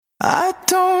I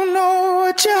don't know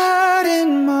what you had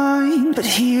in mind, but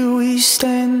here we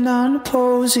stand on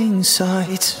opposing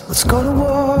sides. Let's go to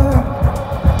war.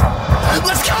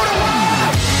 Let's go to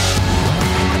war!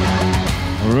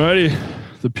 Alrighty.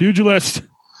 The pugilist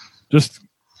just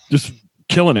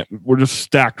killing it. We're just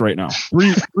stacked right now.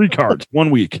 Three cards,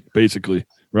 1 week, basically.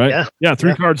 Right? Yeah,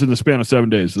 three cards in the span of 7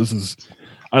 days.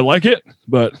 I like it,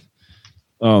 but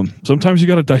sometimes you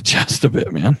got to digest a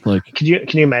bit, man. Like, can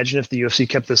you imagine if the UFC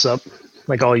kept this up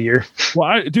like all year? Well,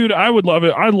 I would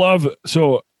love it.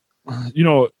 So,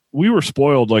 we were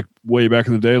spoiled like way back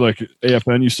in the day. Like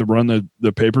AFN used to run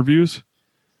the pay-per-views.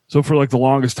 So for like the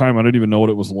longest time, I didn't even know what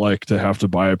it was like to have to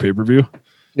buy a pay-per-view.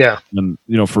 Yeah. And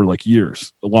for like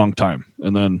years, a long time.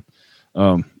 And then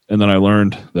I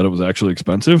learned that it was actually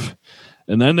expensive.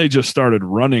 And then they just started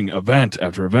running event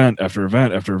after event after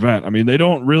event after event. I mean, they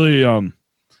don't really, to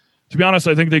be honest,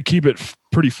 I think they keep it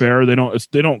pretty fair. They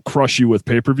don't crush you with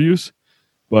pay-per-views,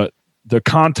 but the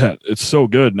content, it's so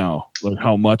good now, like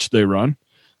how much they run.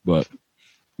 But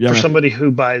yeah, for somebody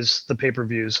who buys the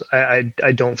pay-per-views, I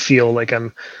don't feel like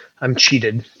I'm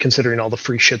cheated considering all the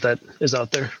free shit that is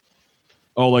out there.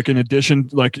 Oh, like in addition,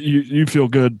 like you feel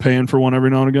good paying for one every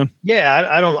now and again? Yeah,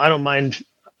 I don't mind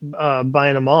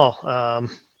buying them all. I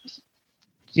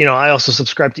also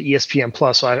subscribe to ESPN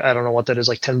Plus, so I don't know what that is,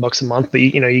 like $10 a month, but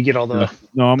you get all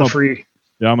the free.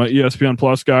 Yeah, I'm an ESPN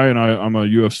Plus guy, and I'm a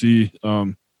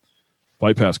UFC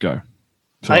Fight Pass guy.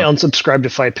 So I unsubscribed to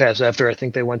Fight Pass after I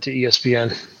think they went to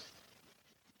ESPN.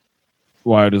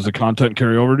 Why? Does the content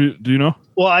carry over? Do you know?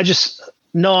 Well, I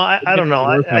don't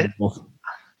know.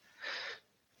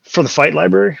 For the fight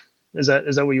library, is that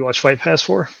what you watch Fight Pass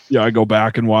for? Yeah, I go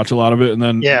back and watch a lot of it, and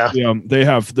then they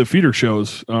have the feeder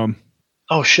shows.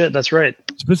 Oh shit, that's right.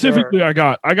 Specifically, I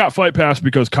got Fight Pass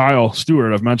because Kyle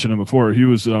Stewart, I've mentioned him before. He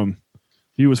was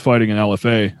fighting in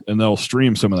LFA, and they'll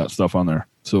stream some of that stuff on there.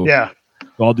 So yeah,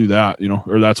 I'll do that.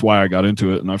 Or that's why I got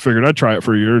into it, and I figured I'd try it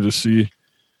for a year to see.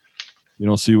 I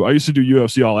used to do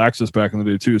UFC All Access back in the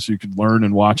day too, so you could learn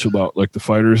and watch about like the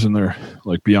fighters and their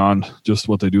like beyond just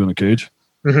what they do in the cage.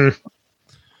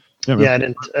 Mm-hmm. Yeah, I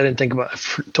didn't think about.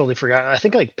 Totally forgot. I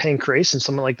think like Pancrase and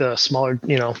some of like the smaller,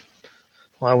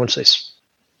 I wouldn't say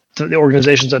the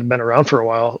organizations that have been around for a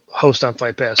while host on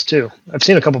Fight Pass too. I've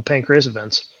seen a couple Pancrase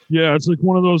events. Yeah, it's like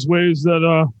one of those ways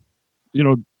that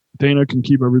Dana can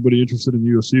keep everybody interested in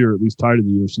the UFC or at least tied to the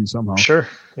UFC somehow. Sure.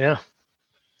 Yeah.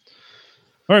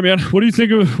 All right, man. What'd you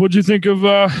think of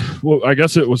well, I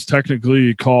guess it was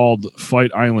technically called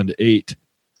Fight Island 8.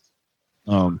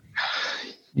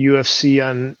 UFC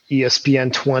on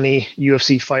ESPN 20,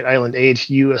 UFC Fight Island 8,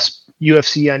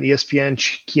 UFC on ESPN,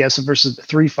 Chiesa versus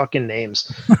 3 fucking names.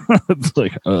 It's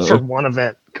like for one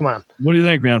event. Come on. What do you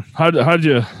think, man? How'd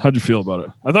you feel about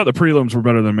it? I thought the prelims were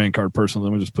better than main card personally.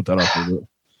 Let me just put that out there.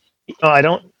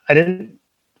 Oh, I didn't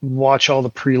watch all the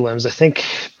prelims. I think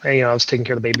I was taking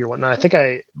care of the baby or whatnot. I think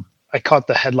I caught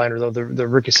the headliner though, the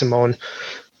Ricky Simone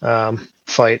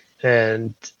fight,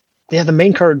 and yeah, the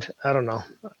main card. I don't know.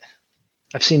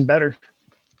 I've sseen better.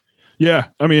 Yeah,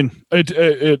 I mean,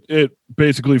 it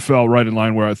basically fell right in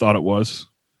line where I thought it was.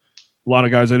 A lot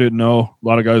of guys I didn't know. A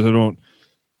lot of guys I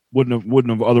wouldn't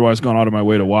have otherwise gone out of my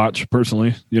way to watch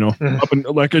personally.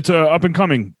 It's a up and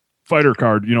coming fighter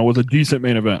card. With a decent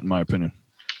main event in my opinion.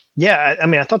 Yeah, I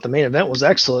mean, I thought the main event was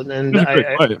excellent, and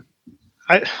I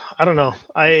don't know.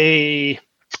 I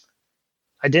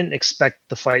didn't expect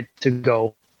the fight to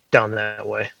go down that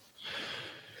way.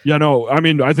 Yeah, no, I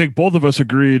mean, I think both of us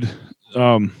agreed.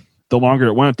 The longer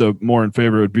it went, the more in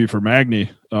favor it would be for Magny.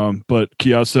 But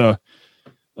Chiesa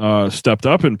stepped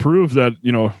up and proved that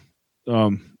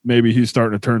maybe he's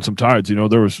starting to turn some tides.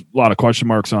 There was a lot of question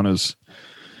marks on his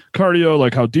cardio,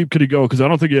 like how deep could he go? Because I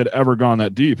don't think he had ever gone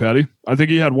that deep, had he? I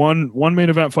think he had one main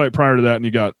event fight prior to that, and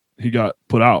he got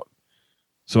put out.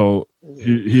 So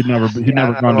he'd never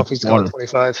gone to the water.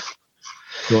 25.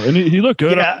 So and he looked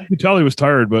good. Yeah. You could tell he was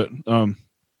tired, but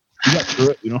he got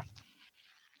through it.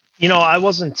 I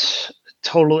wasn't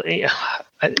totally.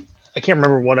 I can't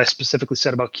remember what I specifically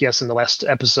said about Chiesa in the last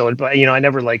episode, but I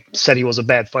never said he was a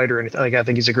bad fighter or anything. Like, I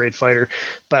think he's a great fighter,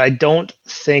 but I don't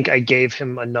think I gave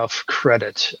him enough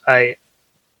credit. I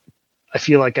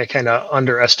feel like I kind of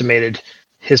underestimated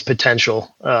his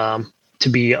potential to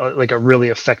be a really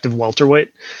effective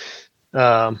welterweight.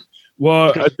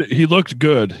 He looked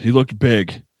good. He looked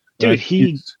big. Dude,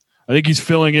 I think he's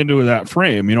filling into that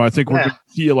frame. I think we're going to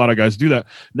see a lot of guys do that.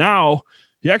 Now,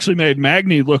 he actually made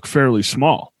Magny look fairly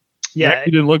small. Yeah,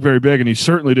 he didn't look very big, and he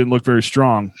certainly didn't look very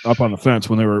strong up on the fence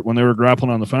when they were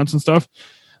grappling on the fence and stuff.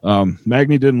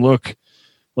 Magny didn't look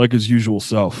like his usual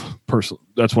self. Personally,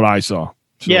 that's what I saw.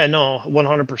 So, Yeah, no,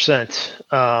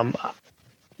 100%.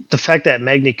 The fact that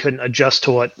Magny couldn't adjust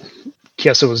to what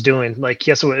Chiesa was doing, like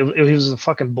Chiesa, he was a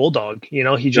fucking bulldog. You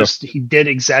know, he did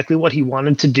exactly what he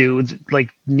wanted to do.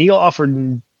 Like Neil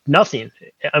offered nothing.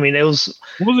 I mean, it was.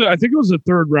 What was it? I think it was the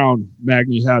third round.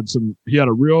 Magny had some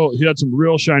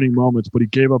real shining moments, but he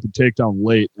gave up a takedown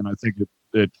late, and I think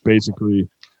it basically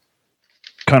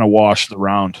kind of washed the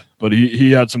round. But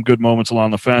he had some good moments along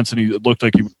the fence, and he looked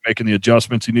like he was making the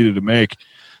adjustments he needed to make.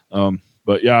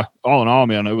 But yeah, all in all,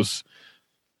 man, it was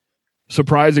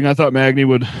surprising. I thought Magny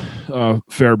would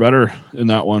fare better in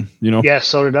that one. You know. Yeah,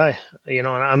 so did I. You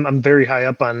know, and I'm very high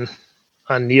up on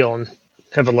Neil and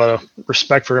have a lot of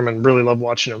respect for him and really love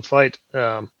watching him fight.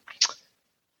 Yeah,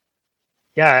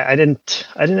 I didn't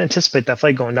anticipate that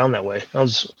fight going down that way.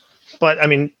 But I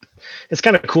mean, it's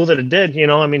kind of cool that it did. You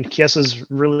know, I mean, Chiesa's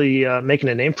really making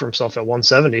a name for himself at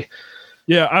 170.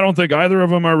 Yeah, I don't think either of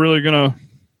them are really gonna.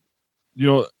 You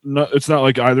know, it's not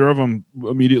like either of them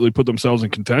immediately put themselves in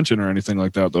contention or anything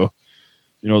like that, though.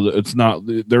 You know, it's not.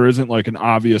 There isn't like an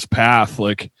obvious path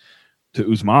like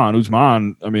to Usman.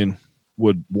 Usman, I mean,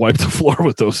 would wipe the floor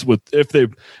with those. If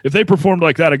they performed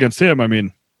like that against him, I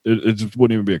mean, it just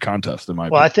wouldn't even be a contest in my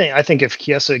opinion. Well, I think if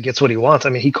Chiesa gets what he wants, I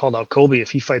mean, he called out Colby. If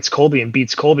he fights Colby and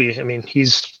beats Colby, I mean, he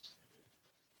has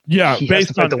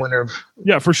to fight the winner of.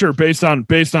 Yeah, for sure. Based on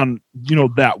you know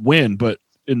that win, but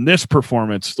in this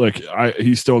performance, like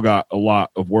he's still got a lot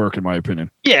of work in my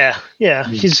opinion. Yeah. I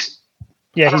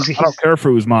don't care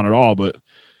for Usman at all, but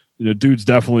you know, dude's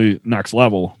definitely next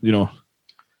level. You know.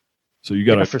 So you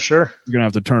gotta for sure. You're gonna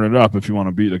have to turn it up if you want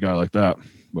to beat a guy like that.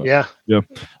 But, yeah.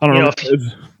 I don't know.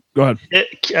 Go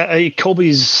ahead.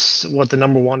 Colby's the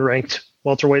number one ranked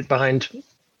welterweight behind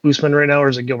Usman right now, or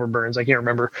is it Gilbert Burns? I can't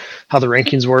remember how the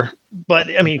rankings were, but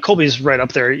I mean, Colby's right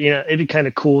up there. You know, it'd be kind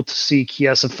of cool to see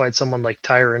Chiesa fight someone like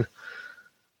Tyron.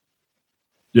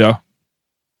 Yeah.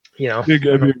 You know,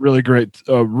 it'd be really great.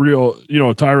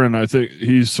 Tyron, I think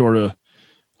he's sort of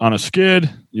on a skid.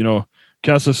 You know.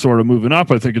 Chiesa's sort of moving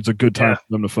up. I think it's a good time for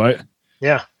them to fight.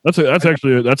 Yeah, that's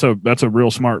a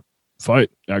real smart fight.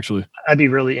 Actually, I'd be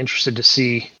really interested to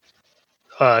see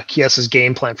Chiesa's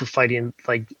game plan for fighting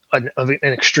like an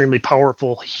extremely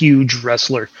powerful, huge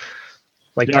wrestler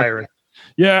like Tyron.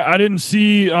 Yeah, I didn't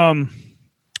see a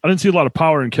lot of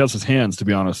power in Chiesa's hands, to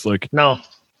be honest. Like no,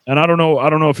 and I don't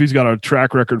know if he's got a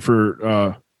track record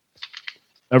for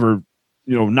ever.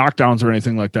 You know, knockdowns or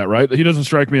anything like that, right? He doesn't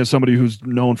strike me as somebody who's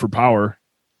known for power.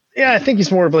 Yeah, I think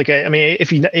he's more of like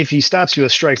if he stops you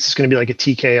with strikes, it's going to be like a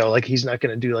TKO. Like he's not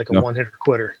going to do like a one-hitter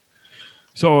quitter.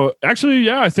 So actually,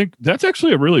 yeah, I think that's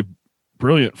actually a really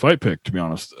brilliant fight pick, to be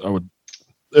honest. I would,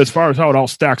 as far as how it all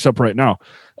stacks up right now.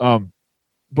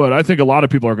 But I think a lot of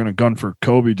people are going to gun for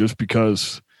Colby just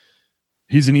because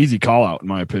he's an easy call out, in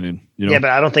my opinion. You know? Yeah,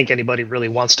 but I don't think anybody really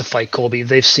wants to fight Colby.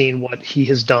 They've seen what he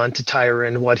has done to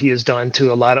Tyron, what he has done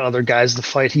to a lot of other guys. The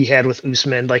fight he had with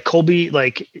Usman, like Colby,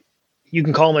 like you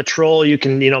can call him a troll, you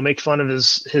can make fun of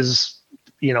his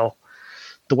the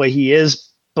way he is,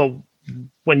 but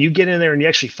when you get in there and you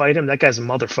actually fight him, that guy's a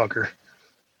motherfucker.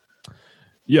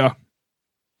 Yeah.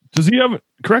 Does he have?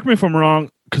 Correct me if I'm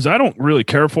wrong, because I don't really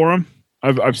care for him.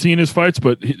 I've seen his fights,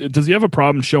 but does he have a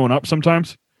problem showing up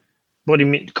sometimes? What do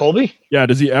you mean, Colby? Yeah.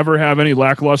 Does he ever have any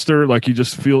lackluster? Like you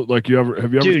just feel like have you ever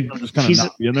just kind of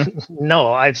not be in there?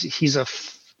 No, he's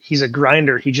a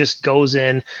grinder. He just goes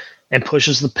in and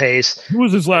pushes the pace. Who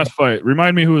was his last fight?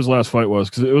 Remind me who his last fight was,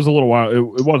 because it was a little while.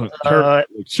 It wasn't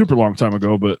super long time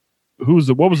ago, but what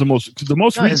was the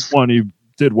most recent one he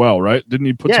did well, right? Didn't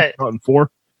he put something out in 4?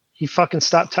 He fucking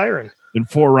stopped Tyron in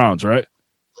 4 rounds, right?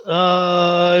 It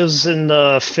was in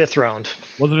the 5th round.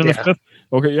 Was it in the 5th?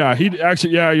 Okay,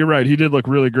 yeah, you're right. He did look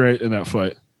really great in that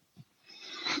fight.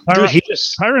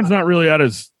 Tyron's not really at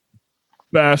his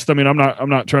best. I mean, I'm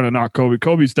not trying to knock Colby.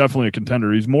 Colby's definitely a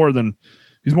contender. He's more than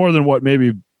what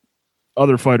maybe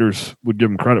other fighters would give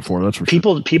him credit for. That's for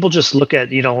sure. People just look at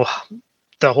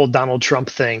the whole Donald Trump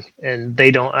thing, and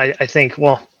they don't. I think.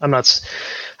 Well, I'm not.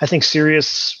 I think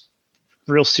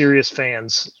real serious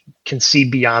fans can see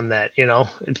beyond that.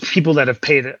 People that have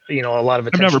paid a lot of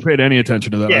attention. I've never paid any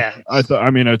attention to that. Yeah, I thought.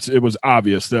 I mean, it was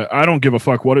obvious that I don't give a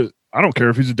fuck I don't care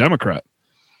if he's a Democrat.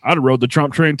 I'd have rode the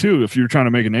Trump train too if you're trying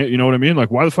to make a name. You know what I mean?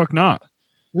 Like, why the fuck not?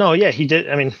 No, yeah, he did.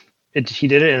 I mean, he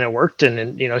did it and it worked,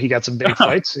 and he got some big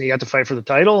fights and he got to fight for the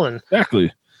title. And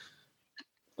exactly.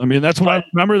 I mean, that's what I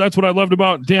remember. That's what I loved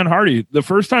about Dan Hardy. The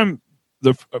first time,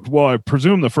 I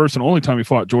presume the first and only time he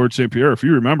fought George St. Pierre, if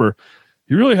you remember,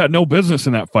 he really had no business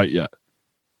in that fight yet.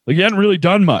 Like he hadn't really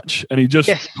done much, and he just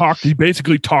talked. He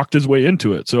basically talked his way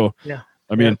into it. So, yeah,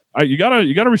 I mean, you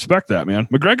gotta respect that, man.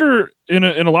 McGregor in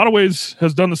a lot of ways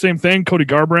has done the same thing. Cody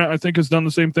Garbrandt, I think, has done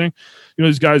the same thing. You know,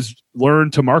 these guys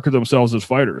learn to market themselves as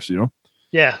fighters. You know.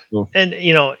 Yeah, So, and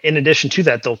you know, in addition to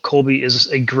that, though, Colby is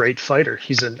a great fighter.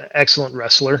 He's an excellent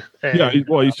wrestler. And, yeah,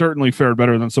 he certainly fared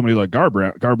better than somebody like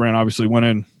Garbrandt. Garbrandt obviously went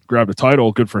in, grabbed a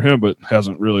title, good for him, but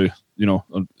hasn't really,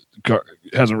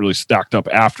 hasn't really stacked up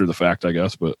after the fact, I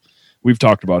guess. But we've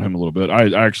talked about him a little bit.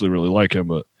 I actually really like him,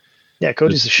 but yeah,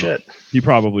 Cody's the shit. He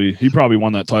probably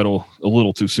won that title a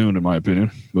little too soon, in my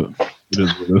opinion. But it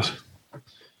is what it is.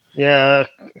 Yeah,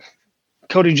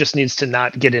 Cody just needs to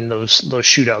not get in those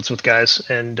shootouts with guys,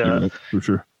 and for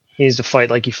sure, he needs to fight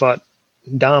like he fought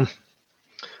Dom.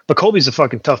 But Colby's a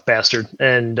fucking tough bastard,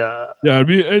 and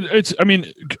it's. I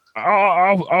mean,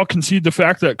 I'll concede the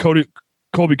fact that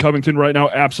Colby Covington right now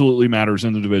absolutely matters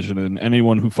in the division, and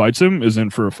anyone who fights him is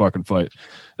in for a fucking fight.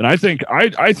 And I think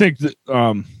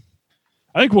that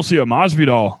I think we'll see a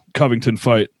Masvidal Covington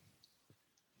fight.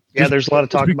 Yeah, there's a lot of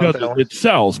talk about that. It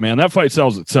sells, man. That fight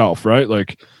sells itself, right?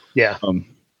 Like, yeah,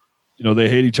 they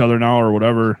hate each other now or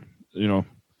whatever. You know,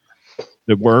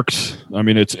 it works. I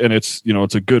mean, it's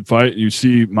a good fight. You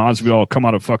see Masvidal come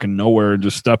out of fucking nowhere and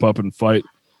just step up and fight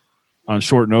on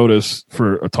short notice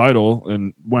for a title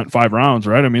and went 5 rounds,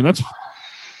 right? I mean, I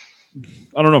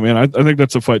don't know, man. I think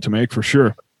that's a fight to make for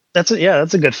sure. That's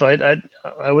a good fight.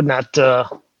 I would not.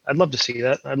 I'd love to see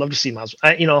that. I'd love to see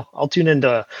Masvidal. I'll tune in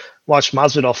to watch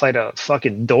Masvidal fight a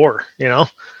fucking door. You know,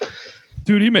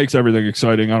 dude, he makes everything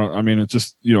exciting. It's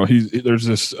just there's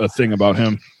this a thing about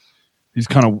him. He's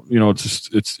kind of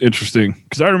it's interesting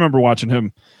because I remember watching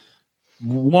him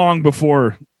long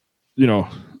before in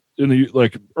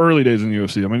the early days in the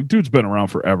UFC. I mean, dude's been around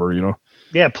forever.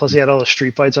 Yeah. Plus, he had all the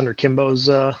street fights under Kimbo's.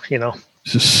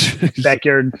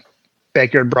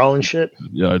 Backyard brawling shit.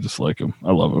 Yeah, I just like him.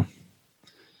 I love him.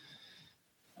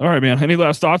 All right, man. Any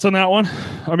last thoughts on that one?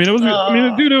 I mean,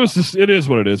 dude, it is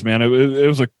what it is, man. It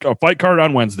was a fight card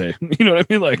on Wednesday. You know what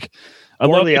I mean? Like,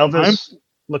 Warley Alves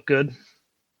looked good.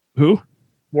 Who?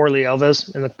 Warley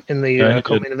Alves in the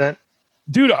co-main event.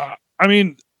 Dude, I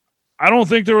mean, I don't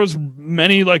think there was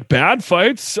many bad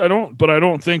fights. I don't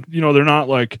think they're not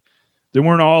they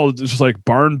weren't all just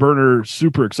barn burner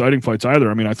super exciting fights either.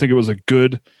 I mean, I think it was a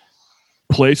good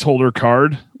placeholder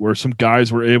card where some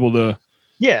guys were able to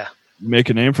make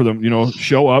a name for them,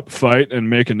 show up, fight, and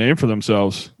make a name for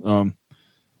themselves. It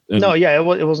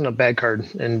wasn't a bad card.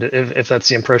 And if that's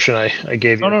the impression I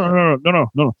gave you.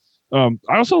 No.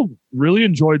 I also really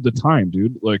enjoyed the time,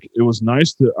 dude. It was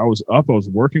nice that I was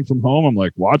working from home.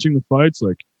 I'm watching the fights.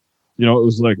 It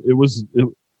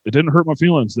didn't hurt my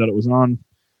feelings that it was on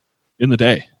in the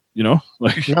day. No,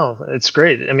 it's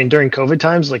great. I mean, during COVID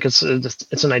times,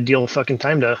 it's an ideal fucking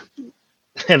time to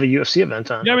have a UFC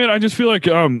event on. Yeah, I mean, I just feel like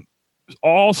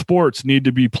all sports need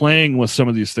to be playing with some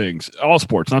of these things. All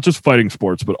sports, not just fighting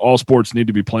sports, but all sports need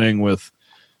to be playing with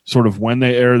sort of when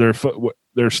they air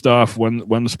their stuff, when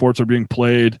the sports are being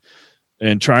played,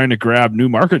 and trying to grab new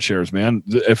market shares, man.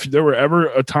 If there were ever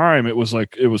a time, it was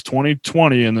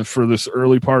 2020 and for this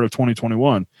early part of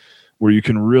 2021 where you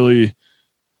can really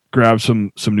grab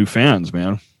some new fans,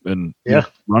 man. And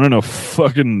running a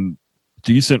fucking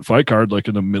decent fight card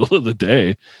in the middle of the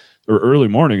day or early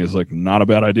morning is not a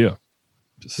bad idea.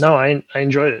 I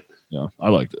enjoyed it. Yeah, I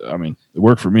liked it. I mean, it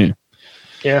worked for me.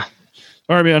 Yeah.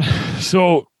 All right, man.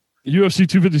 So UFC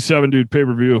 257, dude,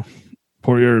 pay-per-view,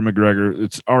 Poirier and McGregor.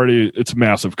 It's a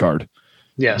massive card.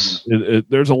 Yes.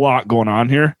 There's a lot going on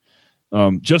here.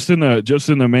 Just in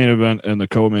the main event and the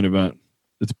co-main event,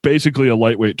 it's basically a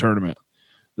lightweight tournament.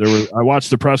 I watched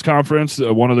the press conference.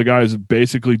 One of the guys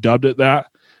basically dubbed it that,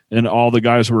 and all the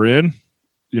guys were in,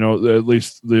 at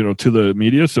least, to the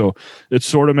media. So it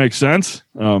sort of makes sense.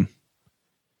 I'm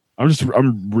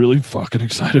really fucking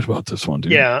excited about this one,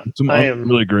 dude. Yeah. Some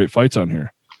really great fights on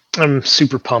here. I'm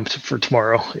super pumped for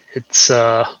tomorrow. It's,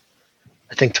 I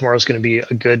think tomorrow's going to be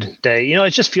a good day. It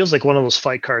just feels like one of those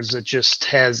fight cards that just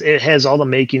has all the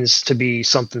makings to be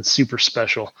something super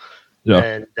special. Yeah.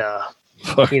 And,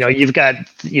 you've got,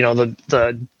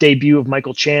 the debut of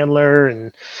Michael Chandler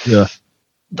and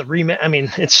the rematch. I mean,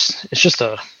 it's just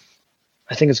I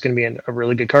think it's going to be a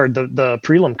really good card. The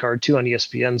prelim card too on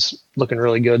ESPN's looking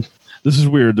really good. This is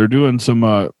weird. They're doing some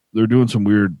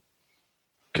weird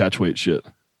catchweight shit.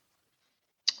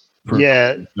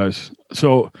 Guys.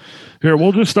 So here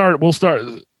we'll start. Well,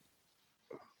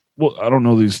 I don't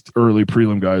know these early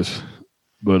prelim guys,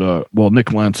 but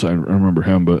Nick Lentz, I remember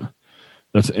him, but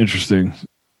that's interesting.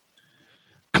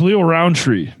 Khalil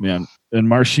Roundtree, man, and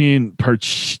Marcin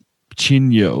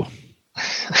Prachnio.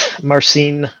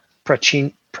 Marcin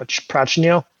Prachnio.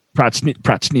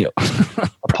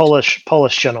 Polish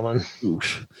gentleman.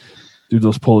 Oof. Dude,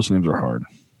 those Polish names are hard.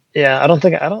 Yeah, I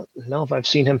don't know if I've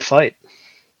seen him fight.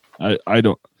 I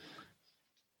don't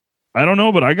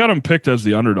know, but I got him picked as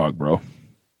the underdog, bro.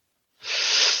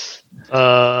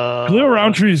 Khalil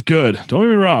Rountree's good. Don't get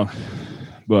me wrong,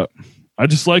 but I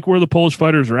just like where the Polish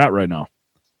fighters are at right now.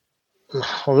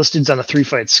 Well, this dude's on a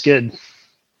 3-fight skid.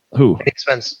 Who?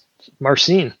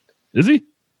 Marcin. Is he?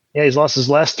 Yeah, he's lost his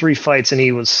last 3 fights, and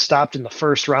he was stopped in the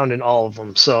first round in all of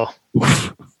them. So,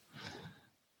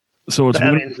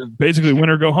 it's basically win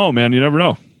or go home, man. You never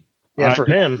know. Yeah, for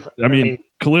him. I mean,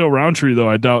 Khalil Roundtree, though,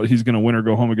 I doubt he's going to win or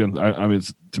go home again. I mean,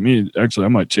 to me, actually, I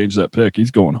might change that pick.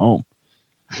 He's going home.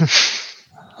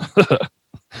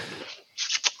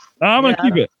 I'm going to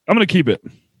keep it. I'm going to keep it.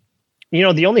 You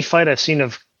know, the only fight I've seen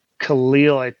of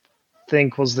Khalil, I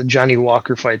think, was the Johnny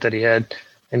Walker fight that he had,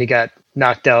 and he got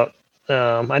knocked out.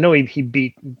 I know he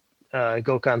beat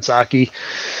Gokhan Saki.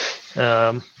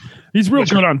 He's real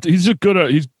good on. He's just good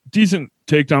at. He's decent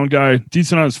takedown guy,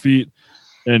 decent on his feet,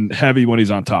 and heavy when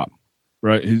he's on top.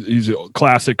 Right? He's a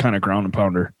classic kind of ground and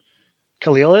pounder.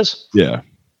 Khalil is? Yeah.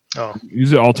 Oh,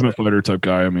 he's the ultimate fighter type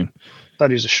guy. I mean, thought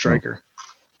he was a striker.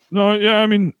 No, yeah, I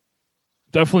mean,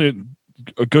 definitely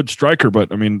a good striker,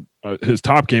 but I mean, his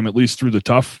top game, at least through the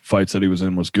tough fights that he was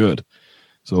in, was good.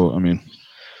 So, I mean,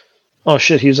 oh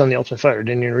shit, he was on the Ultimate Fighter.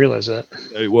 Didn't even realize that.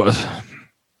 It was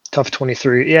Tough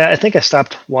 23. Yeah, I think I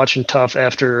stopped watching Tough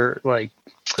after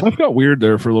Tough got weird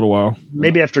there for a little while.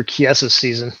 Maybe after Chiesa's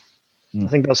season. I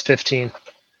think that was 15.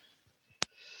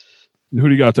 Who do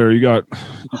you got there? You got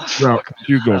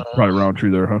you go probably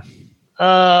Roundtree there,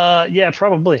 huh? Yeah,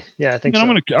 probably. Yeah, I think so. I'm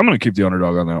gonna keep the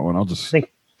underdog on that one. I think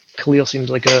Khalil seems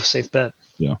like a safe bet.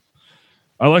 Yeah,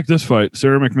 I like this fight: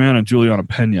 Sarah McMahon and Juliana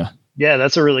Pena. Yeah,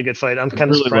 that's a really good fight. I'm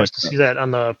kind of surprised to see that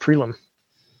on the prelim.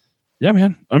 Yeah,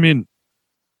 man. I mean,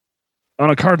 on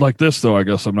a card like this, though, I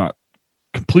guess I'm not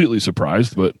completely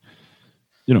surprised, but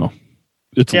you know,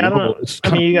 it's kind of low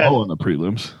in the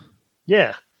prelims.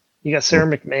 Yeah. You got Sarah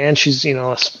McMahon. She's,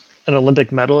 an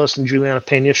Olympic medalist, and Juliana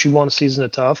Pena. She won a season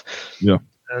of Tough. Yeah.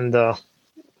 And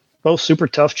both super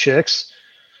tough chicks.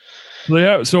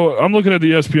 So I'm looking at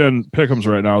the ESPN pick'ems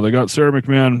right now. They got Sarah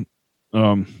McMahon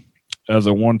as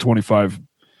a 125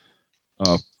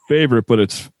 favorite, but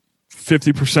it's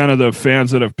 50% of the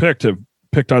fans that have picked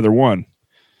either one.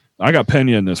 I got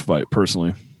Pena in this fight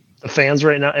personally. The fans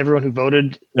right now, everyone who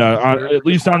voted. Yeah, at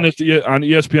least on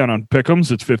ESPN on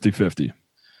pick'ems, it's 50-50.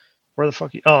 Where the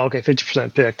fuck? Oh, okay,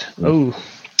 50% picked. Oh,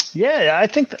 yeah. I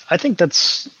think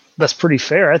that's pretty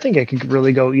fair. I think it could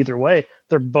really go either way.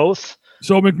 They're both.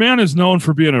 So McMahon is known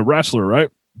for being a wrestler, right?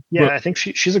 Yeah, but I think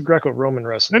she's a Greco-Roman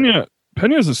wrestler.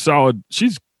 Pena is a solid.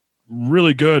 She's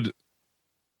really good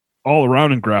all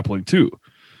around in grappling too.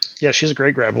 Yeah, she's a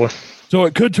great grappler. So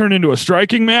it could turn into a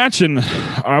striking match, and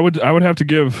I would have to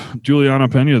give Juliana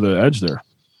Pena the edge there.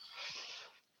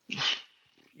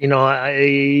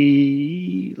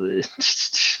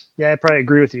 I probably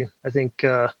agree with you. I think,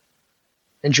 and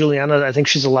Juliana, I think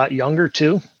she's a lot younger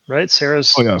too, right?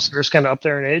 Sarah's kind of up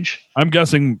there in age. I'm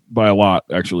guessing by a lot,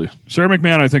 actually. Sarah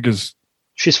McMahon, I think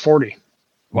she's 40.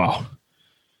 Wow.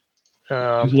 She's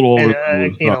a little over.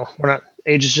 We're not.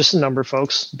 Age is just a number,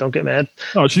 folks. Don't get mad.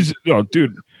 No,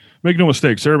 dude. Make no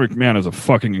mistake. Sarah McMahon is a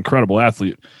fucking incredible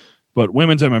athlete, but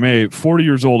women's MMA, 40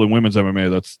 years old in women's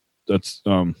MMA,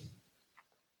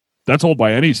 that's old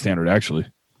by any standard, actually.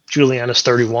 Juliana's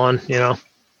 31,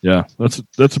 Yeah, that's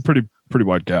a pretty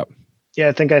wide gap. Yeah,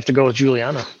 I think I have to go with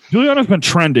Juliana. Juliana's been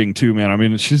trending too, man. I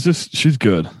mean, she's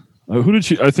good. Who did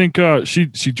she? I think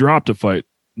she dropped a fight.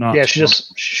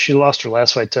 She lost her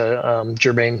last fight to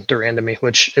Germaine de Randamie,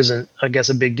 which isn't, I guess,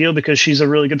 a big deal because she's a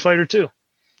really good fighter too.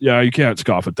 Yeah, you can't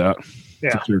scoff at that.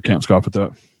 Yeah, you can't scoff at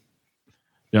that.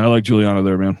 Yeah, I like Juliana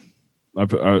there, man. I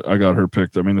got her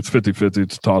picked. I mean, it's 50-50.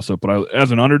 It's a toss-up. But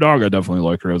as an underdog, I definitely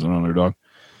like her as an underdog.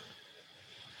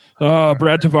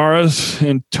 Brad Tavares,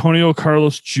 Antonio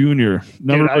Carlos Jr.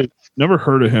 Never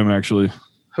heard of him, actually.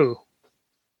 Who?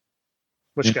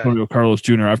 Which Antonio Carlos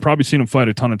Jr. I've probably seen him fight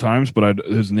a ton of times, but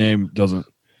his name doesn't.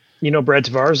 You know Brad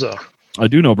Tavares, though? I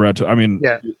do know Brad.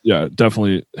 Yeah,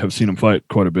 definitely have seen him fight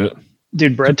quite a bit.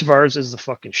 Dude, Brad Tavares is the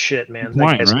fucking shit, man.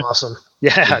 That guy's awesome.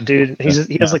 Yeah, dude.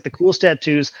 He has like the coolest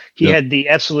tattoos. He had the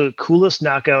absolute coolest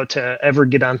knockout to ever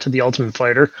get onto the Ultimate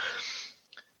Fighter.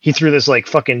 He threw this like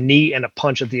fucking knee and a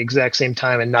punch at the exact same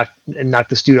time and knocked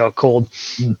this dude out cold.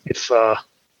 If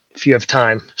you have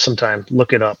time, sometime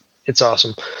look it up. It's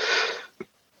awesome.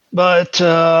 But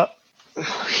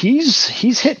he's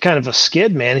hit kind of a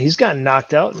skid, man. He's gotten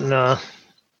knocked out, and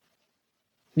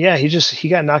he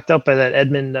got knocked out by that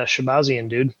Edmund Shabazian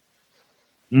dude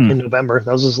in November.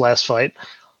 That was his last fight.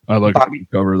 I like the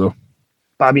cover though.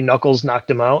 Bobby Knuckles knocked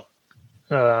him out.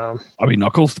 Bobby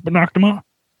Knuckles knocked him out?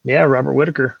 Yeah, Robert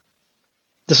Whittaker.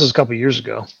 This was a couple years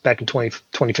ago, back in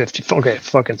 2015. Okay,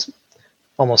 fucking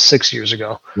almost 6 years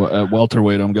ago. Well, at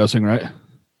welterweight, I'm guessing, right?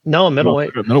 No,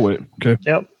 middleweight. Middleweight. Okay.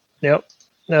 Yep.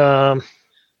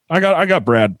 I got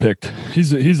Brad picked.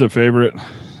 He's a favorite.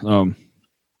 I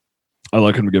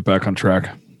like him to get back on track.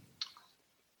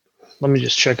 Let me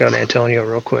just check out Antonio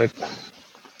real quick.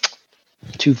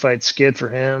 2-fight skid for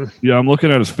him. Yeah, I'm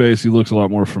looking at his face. He looks a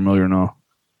lot more familiar now.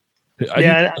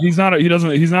 Yeah, he's not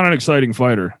an exciting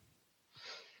fighter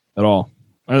at all.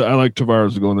 I like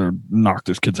Tavares to go in there and knock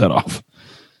this kid's head off.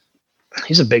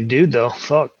 He's a big dude though.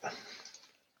 Fuck.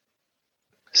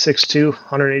 6'2",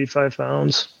 185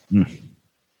 pounds. Yeah,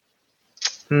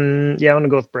 I'm gonna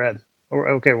go with Brad.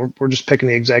 Okay, we're just picking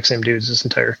the exact same dudes this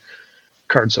entire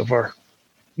card so far.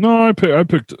 No, I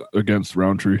picked against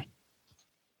Roundtree.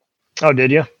 Oh,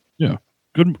 did you? Yeah,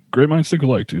 great minds think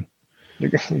alike, dude. You're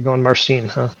going Marcin,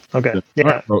 huh? Okay,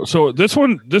 yeah. Right, so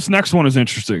this next one is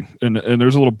interesting, and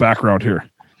there's a little background here.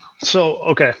 So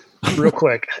okay, real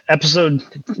quick,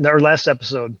 last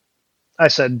episode, I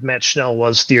said Matt Schnell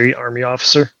was the Army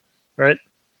officer, right?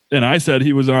 And I said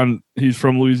he's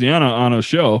from Louisiana on a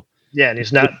show. Yeah, and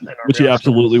he's not an Army which he officer.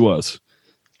 Absolutely was.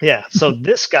 Yeah, so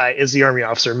this guy is the Army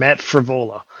officer, Matt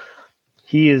Frivola.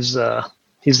 He is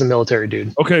he's the military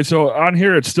dude. Okay, so on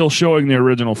here it's still showing the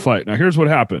original fight. Now here's what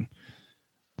happened.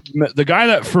 The guy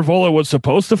that Frivola was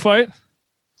supposed to fight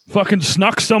fucking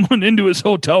snuck someone into his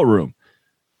hotel room.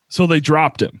 So they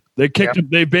dropped him. They kicked him.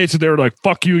 They were like,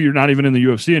 fuck you, you're not even in the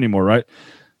UFC anymore, right?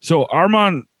 So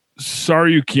Arman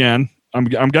Tsarukyan, I'm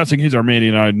guessing he's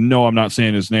Armenian. I know I'm not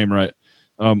saying his name right.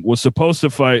 Was supposed to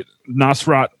fight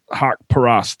Nasrat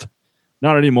Hakparast.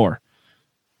 Not anymore.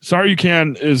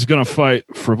 Tsarukyan is going to fight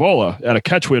Frivola at a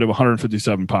catch weight of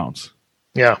 157 pounds.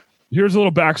 Yeah. Here's a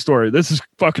little backstory. This is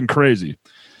fucking crazy.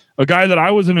 A guy that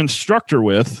I was an instructor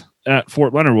with at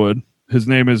Fort Leonard Wood, his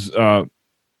name is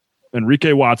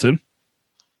Enrique Watson,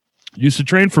 used to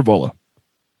train Frivola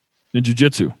in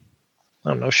jiu-jitsu.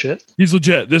 Oh, no shit. He's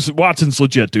legit. Watson's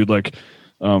legit, dude. Like,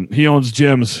 he owns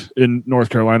gyms in North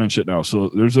Carolina and shit now. So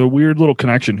there's a weird little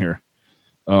connection here.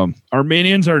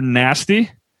 Armenians are nasty.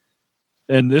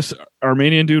 And this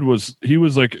Armenian dude was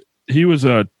a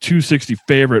 260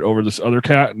 favorite over this other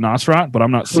cat, Nasrat, but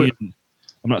I'm not seeing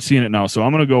it now. So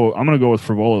I'm gonna go with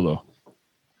Frivola though.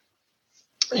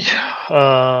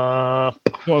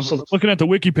 So looking at the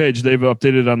wiki page, they've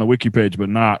updated on the wiki page, but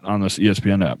not on this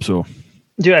ESPN app. So,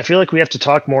 dude, I feel like we have to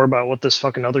talk more about what this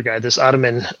fucking other guy, this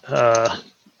Ottoman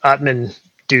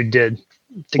dude, did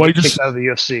to get kicked out of the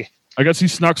UFC. I guess he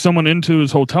snuck someone into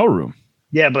his hotel room.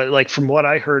 Yeah, but like from what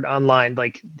I heard online,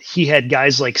 like he had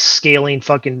guys like scaling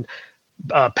fucking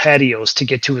patios to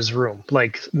get to his room,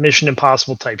 like Mission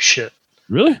Impossible type shit.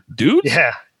 Really, dude?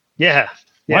 Yeah.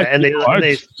 Why? And they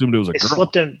assumed it was a girl.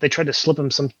 slipped him. They tried to slip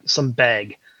him some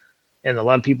bag, and a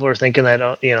lot of people are thinking that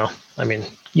I mean,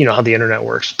 you know how the internet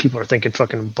works. People are thinking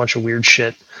fucking a bunch of weird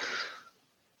shit.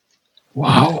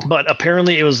 Wow. But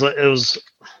apparently it was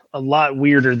a lot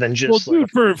weirder than just. Well,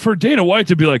 dude, for Dana White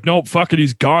to be like, nope, fuck it,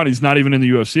 he's gone. He's not even in the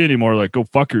UFC anymore. Like, go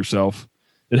fuck yourself.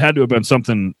 It had to have been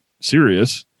something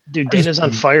serious. Dude, Dana's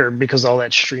on fire because of all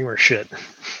that streamer shit.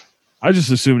 I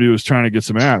just assumed he was trying to get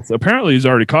some ass. Apparently, he's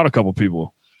already caught a couple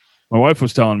people. My wife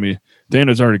was telling me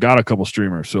Dana's already got a couple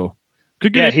streamers. So, he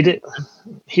did.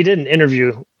 He did an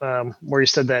interview where he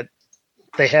said that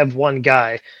they have one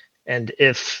guy, and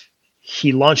if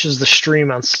he launches the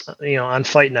stream on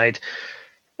fight night,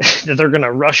 that they're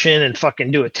gonna rush in and fucking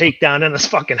do a takedown in his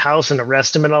fucking house and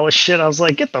arrest him and all this shit. I was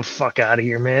like, get the fuck out of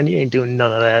here, man. You ain't doing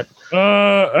none of that.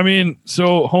 I mean,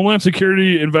 so Homeland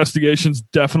Security Investigations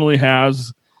definitely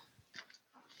has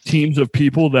teams of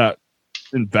people that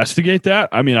investigate that.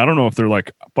 I mean, I don't know if they're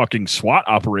like fucking SWAT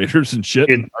operators and shit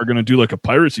and are going to do like a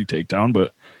piracy takedown,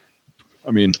 but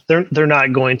I mean, they're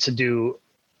not going to do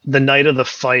the night of the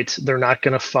fight. They're not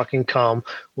going to fucking come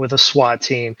with a SWAT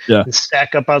team and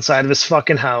stack up outside of his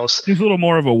fucking house. He's a little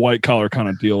more of a white collar kind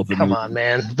of deal. Come on,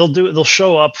 man. They'll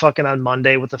show up fucking on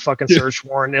Monday with a fucking search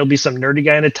warrant. It'll be some nerdy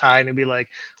guy in a tie and it'll be like,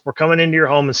 we're coming into your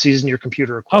home and seizing your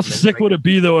computer equipment. How sick would it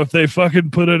be though if they fucking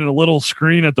put in a little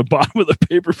screen at the bottom of the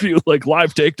pay-per-view, like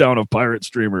live takedown of pirate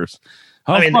streamers?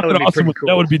 How fucking awesome cool.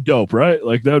 That would be dope, right?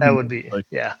 Like that would be like,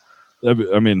 yeah.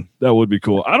 That would be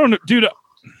cool. I don't know, dude.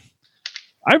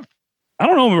 I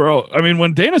don't know, bro. I mean,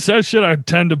 when Dana says shit, I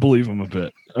tend to believe him a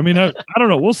bit. I mean, I don't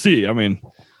know. We'll see. I mean,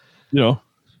 I'm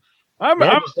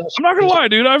not gonna lie,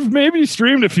 dude. I've maybe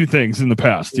streamed a few things in the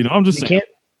past. I'm just saying.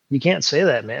 You can't say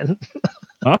that, man.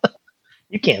 Huh?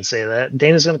 You can't say that.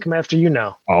 Dana's going to come after you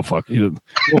now. Oh, fuck.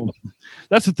 Well,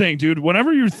 that's the thing, dude.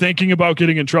 Whenever you're thinking about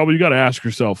getting in trouble, you got to ask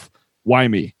yourself, why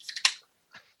me?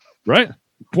 Right?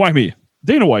 Why me?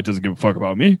 Dana White doesn't give a fuck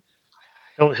about me.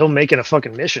 He'll make it a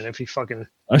fucking mission if he fucking.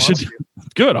 I should. To.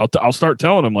 Good. I'll start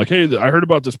telling him like, hey, I heard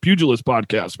about this pugilist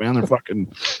podcast, man. They're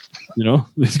fucking,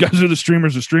 these guys are the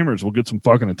streamers of streamers. We'll get some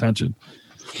fucking attention.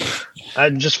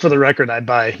 Just for the record, I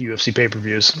buy UFC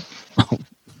pay-per-views.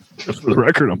 Just for the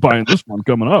record, I'm buying this one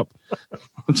coming up.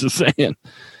 I'm just saying.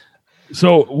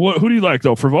 So, who do you like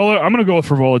though? Frivola? I'm going to go with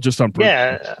Frivola just on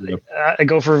purpose. Yeah, I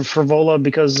go for Frivola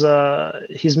because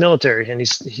he's military and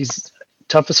he's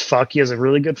tough as fuck. He has a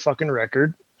really good fucking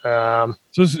record.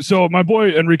 So my boy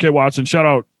Enrique Watson, shout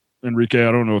out Enrique.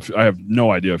 I don't know I have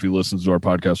no idea if he listens to our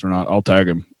podcast or not. I'll tag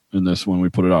him in this when we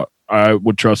put it out. I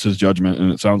would trust his judgment,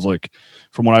 and it sounds like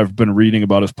from what I've been reading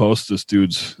about his posts, this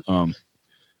dude's been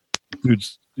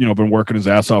working his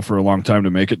ass off for a long time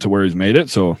to make it to where he's made it.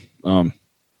 So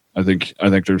I think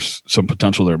there's some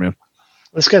potential there, man.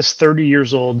 This guy's 30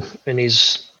 years old and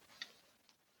he's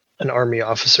an Army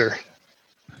officer.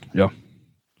 Yeah.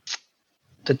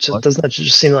 Doesn't that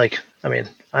just seem like,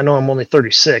 I know I'm only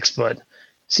 36, but it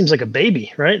seems like a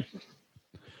baby, right?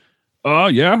 Yeah.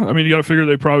 You got to figure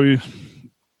they probably,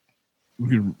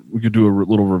 we could do a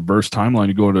little reverse timeline.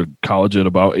 You go to college at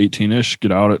about 18-ish,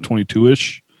 get out at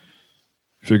 22-ish.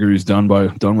 Figure he's done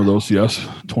with OCS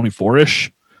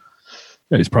 24-ish.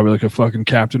 Yeah, he's probably like a fucking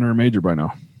captain or a major by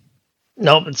now.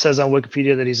 Nope, it says on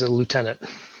Wikipedia that he's a lieutenant.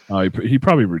 He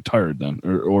probably retired then,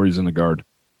 or he's in the guard,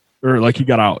 or like he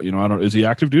got out. Is he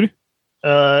active duty?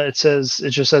 It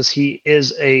just says he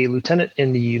is a lieutenant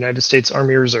in the United States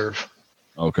Army Reserve.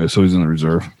 Okay, so he's in the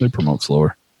reserve. They promote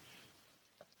slower.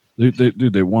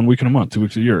 They 1 week in a month, 2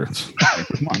 weeks a year.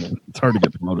 Come on, man. It's hard to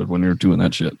get promoted when you're doing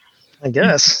that shit. I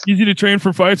guess easy to train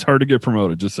for fights, hard to get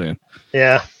promoted. Just saying.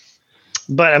 Yeah.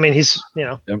 But he's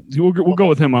Yeah, we'll go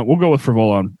with him. We'll go with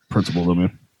Frivola on principle, though,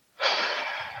 man.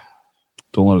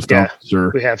 Don't let us down, sir.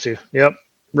 We have to. Yep.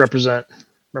 Represent,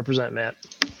 Matt.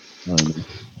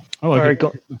 I like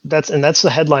it. That's the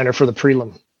headliner for the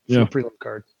prelim. Yeah. The prelim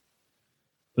card.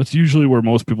 That's usually where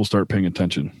most people start paying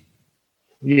attention.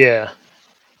 Yeah.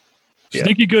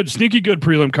 Sneaky good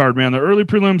prelim card, man. The early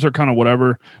prelims are kind of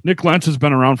whatever. Nick Lentz has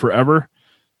been around forever.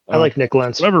 I like Nick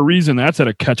Lentz. For whatever reason, that's at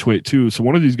a catch weight too. So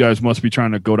one of these guys must be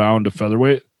trying to go down to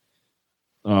featherweight.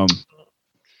 Because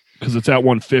it's at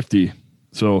 150.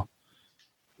 So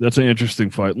that's an interesting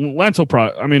fight. Lentz will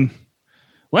probably,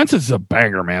 Lentz is a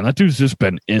banger, man. That dude's just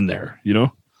been in there,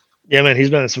 Yeah, man, he's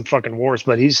been in some fucking wars,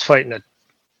 but he's fighting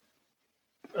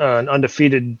an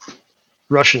undefeated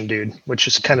Russian dude, which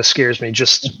just kind of scares me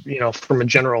just, from a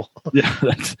general. Yeah,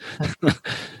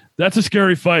 that's a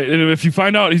scary fight. And if you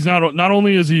find out he's not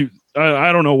only is he,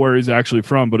 I don't know where he's actually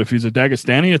from, but if he's a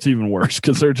Dagestani, it's even worse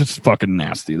because they're just fucking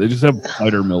nasty. They just have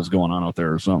fighter mills going on out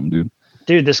there or something, dude.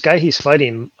 Dude, this guy he's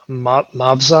fighting,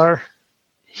 Mavzar,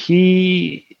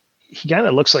 he kind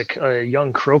of looks like a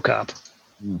young Crow Cop.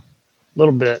 A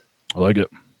little bit. I like it.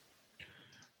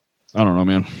 I don't know,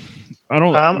 man.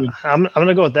 I'm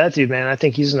gonna go with that dude, man. I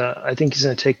think he's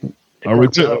gonna take. Are we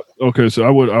okay? So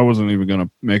I wasn't even gonna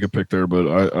make a pick there,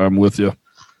 but I'm with you.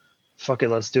 Fuck it,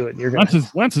 let's do it.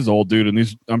 Lentz is old, dude,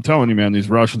 and I'm telling you, man, these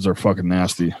Russians are fucking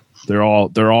nasty. They're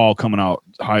all coming out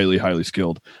highly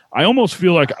skilled. I almost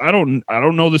feel like I don't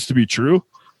know this to be true,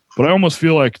 but I almost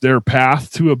feel like their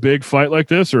path to a big fight like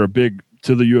this or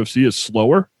to the UFC is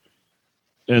slower,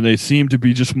 and they seem to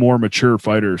be just more mature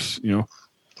fighters.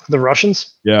 The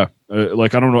Russians? Yeah. I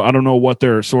don't know what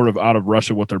they're sort of out of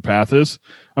Russia, what their path is.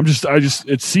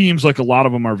 It seems like a lot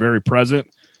of them are very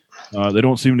present. They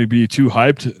don't seem to be too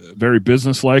hyped, very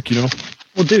business-like,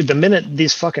 Well, dude, the minute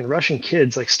these fucking Russian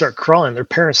kids start crawling, their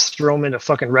parents throw them into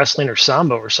fucking wrestling or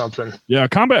sambo or something. Yeah.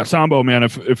 Combat sambo, man.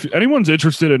 If anyone's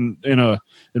interested in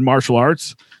martial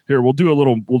arts, here, we'll do a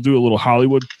little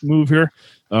Hollywood move here.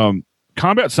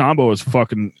 Combat sambo is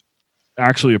fucking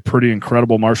actually a pretty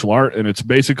incredible martial art, and it's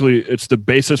the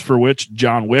basis for which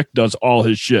John Wick does all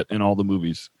his shit in all the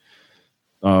movies.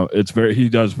 He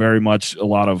does very much a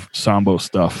lot of sambo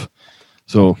stuff.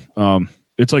 So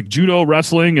it's like judo,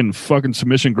 wrestling, and fucking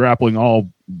submission grappling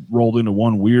all rolled into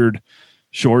one weird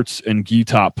shorts and gi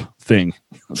top thing.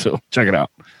 So check it out.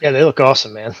 Yeah, they look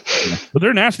awesome, man. Yeah. But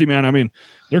they're nasty, man.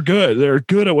 They're good. They're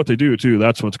good at what they do too.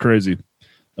 That's what's crazy.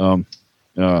 And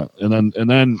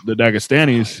then the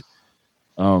Dagestanis,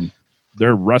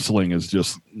 their wrestling is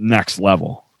just next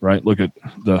level, right? Look at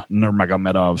the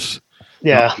Nurmagomedovs.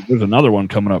 Yeah. There's another one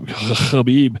coming up.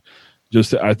 Khabib.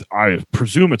 Just I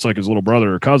presume it's like his little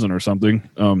brother or cousin or something.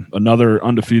 Another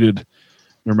undefeated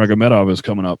Nurmagomedov is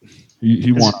coming up.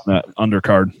 He won on that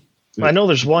undercard. I know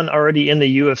there's one already in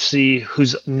the UFC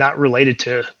who's not related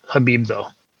to Khabib though.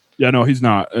 Yeah, no, he's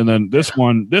not. And then this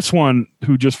one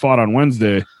who just fought on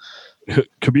Wednesday,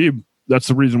 Khabib. That's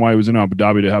the reason why he was in Abu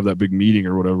Dhabi, to have that big meeting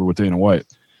or whatever with Dana White.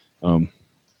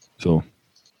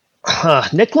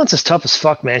 Nick Lentz is tough as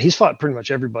fuck, man. He's fought pretty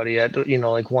much everybody at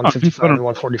like 155 and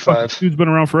 145. Dude's been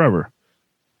around forever.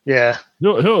 Yeah,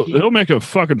 he'll make a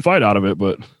fucking fight out of it,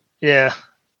 but yeah,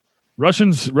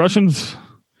 Russians,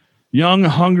 young,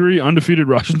 hungry, undefeated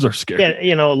Russians are scary.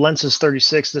 Yeah, Lentz is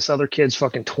 36. This other kid's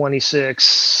fucking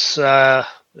 26. Who's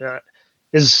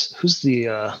the?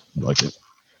 I like it.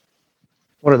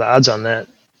 What are the odds on that?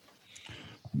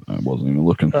 I wasn't even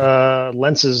looking.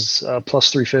 Lentz is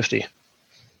plus 350.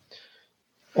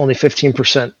 Only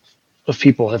 15% of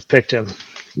people have picked him.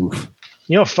 Oof.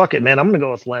 Fuck it, man. I'm gonna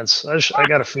go with Lentz. I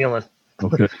got a feeling.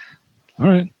 Okay. All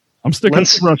right. I'm sticking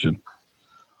with Russian.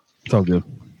 It's all good.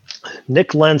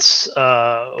 Nick Lentz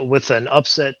with an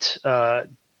upset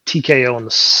TKO in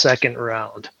the second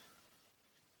round.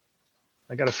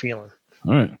 I got a feeling.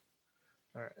 All right.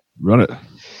 Run it.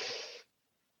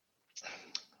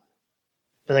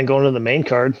 And then going to the main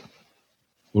card.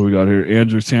 What do we got here?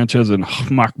 Andrew Sanchez and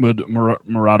Makhmud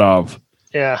Muradov.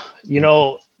 Yeah.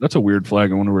 That's a weird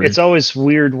flag. I wonder where it's always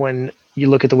weird when you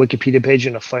look at the Wikipedia page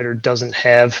and a fighter doesn't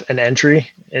have an entry.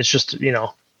 It's just,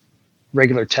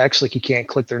 regular text, like you can't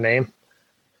click their name.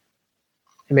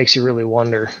 It makes you really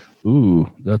wonder. Ooh,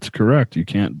 that's correct. You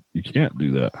can't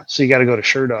do that. So you got to go to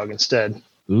SureDog instead.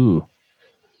 Ooh.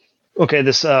 Okay,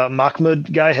 this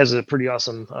Mahmoud guy has a pretty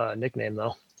awesome nickname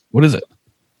though. What is it?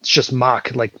 It's just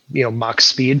Mach, like Mach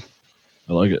speed.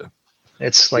 I like it.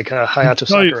 It's like a Hayato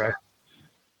Sakurai.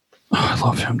 Oh, I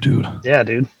love him, dude. Yeah,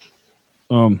 dude.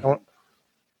 Tell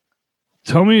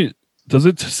me, does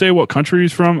it say what country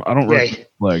he's from? I don't really.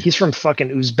 He's from fucking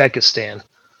Uzbekistan.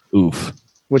 Oof.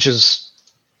 Which is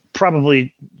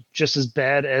probably just as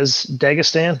bad as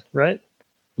Dagestan, right?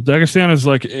 Dagestan is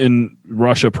like in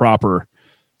Russia proper.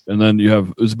 And then you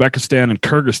have Uzbekistan and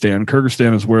Kyrgyzstan.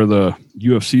 Kyrgyzstan is where the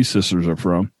UFC sisters are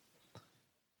from.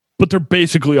 But they're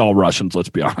basically all Russians, let's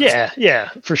be honest. Yeah,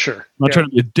 for sure. I'm not trying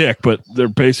to be a dick, but they're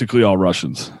basically all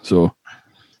Russians. So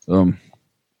I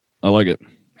like it.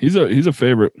 He's a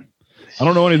favorite. I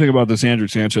don't know anything about this Andrew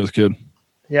Sanchez kid.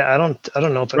 Yeah, I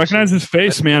don't know if I recognize his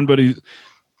face, man, but I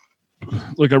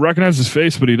recognize his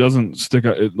face, but he doesn't stick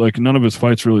out. Like none of his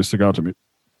fights really stick out to me.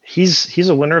 He's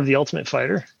a winner of the Ultimate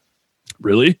Fighter.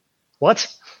 Really?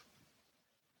 What?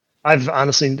 I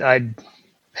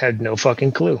had no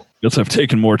fucking clue. Guess I've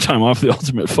taken more time off the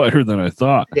Ultimate Fighter than I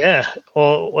thought. Yeah.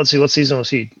 Well, let's see. What season was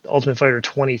he? Ultimate Fighter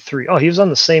 23. Oh, he was on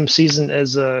the same season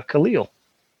as Khalil.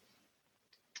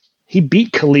 He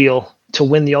beat Khalil to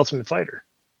win the Ultimate Fighter.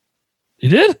 He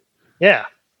did? Yeah.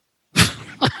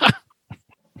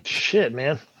 Shit,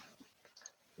 man.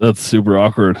 That's super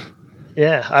awkward.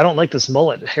 Yeah, I don't like this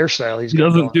mullet hairstyle. He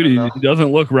doesn't, dude. He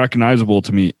doesn't look recognizable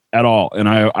to me at all. And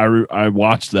I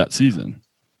watched that season.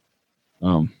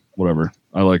 Whatever.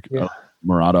 I like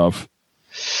Muradov.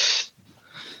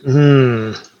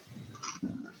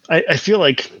 I feel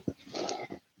like.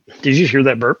 Did you hear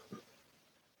that burp?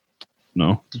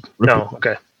 No. No.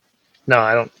 Okay. No,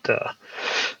 I don't.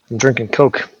 I'm drinking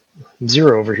Coke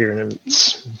Zero over here, and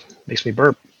it makes me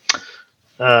burp.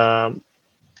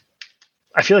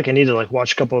 I feel like I need to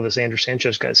watch a couple of this Andrew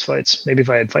Sanchez guy's fights. Maybe if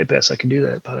I had Fight Pass, I could do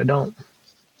that, but I don't.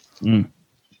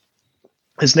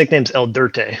 His nickname's El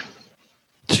Dirte.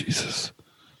 Jesus,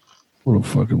 what a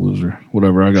fucking loser!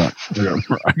 Whatever, I got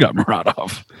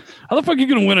Muradov. How the fuck are you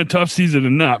gonna win a tough season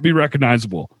and not be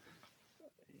recognizable?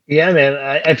 Yeah,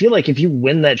 man. I feel like if you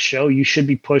win that show, you should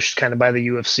be pushed kind of by the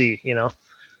UFC.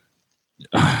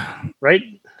 Right?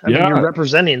 I mean, you're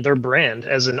representing their brand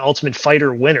as an Ultimate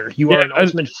Fighter winner. You are an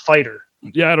Ultimate Fighter.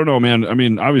 Yeah, I don't know, man. I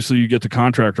mean, obviously you get the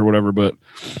contract or whatever, but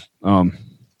COVID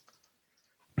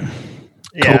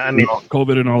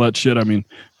and all that shit. I mean,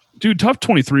 dude, Tough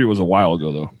 23 was a while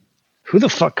ago, though. Who the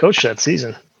fuck coached that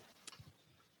season?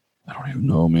 I don't even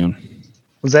know, man.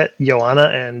 Was that Joanna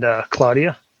and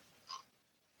Claudia?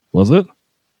 Was it?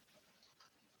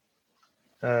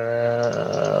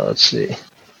 Let's see.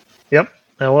 Yep,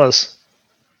 that was.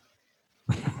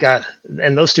 God,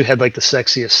 and those two had the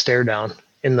sexiest stare down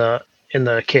in the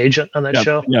cage on that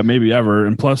show. Yeah, maybe ever.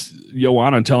 And plus,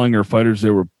 Joanna telling her fighters they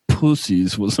were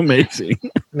pussies was amazing.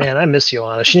 Man, I miss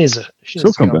Joanna. She needs to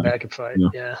come back and fight.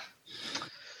 Yeah.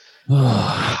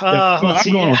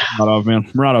 I'm going with Muradov, man.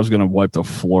 Muradov's going to wipe the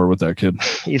floor with that kid.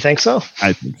 You think so?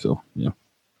 I think so. Yeah.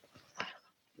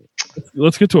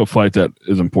 Let's get to a fight that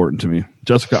is important to me.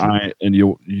 Jessica Eye and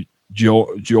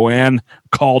Joanne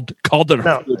Calder.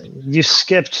 No, you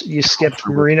skipped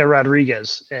Marina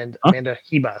Rodriguez and Amanda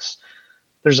Ribas.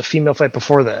 There's a female fight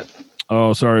before that.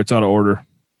 Oh, sorry, it's out of order.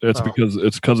 It's because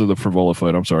of the Frivola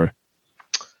fight. I'm sorry.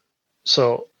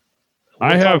 So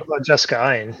I have about Jessica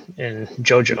Eye and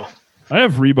JoJo. I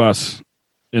have Ribas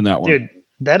in that one. Dude,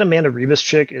 that Amanda Ribas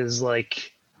chick is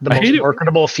like the most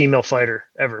marketable female fighter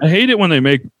ever. I hate it when they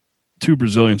make two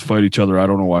Brazilians fight each other. I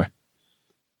don't know why.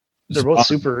 They're both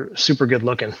super good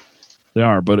looking. They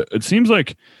are, but it seems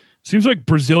like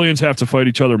Brazilians have to fight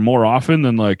each other more often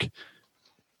than like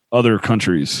other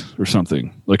countries or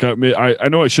something. Like I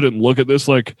know I shouldn't look at this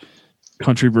like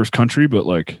country versus country, but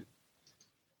like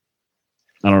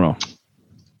I don't know.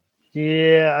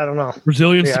 Yeah, I don't know.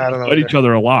 Brazilians fight each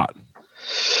other a lot.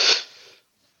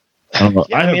 I don't know.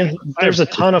 Yeah, there's a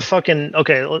ton of fucking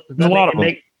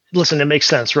listen, it makes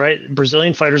sense, right?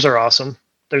 Brazilian fighters are awesome.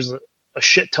 There's a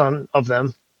shit ton of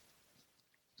them.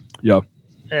 Yeah.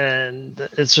 And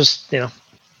it's just,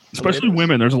 especially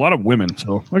women. There's a lot of women,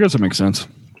 so I guess it makes sense.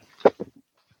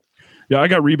 Yeah, I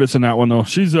got Ribas in that one though.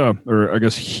 She's or I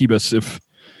guess Ribas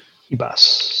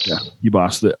Ribas. Yeah,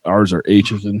 Ribas. The R's are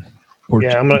H's in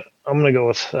Portuguese. Yeah, I'm gonna go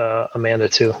with Amanda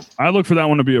too. I look for that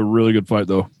one to be a really good fight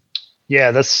though.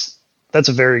 Yeah, that's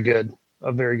a very good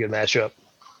matchup.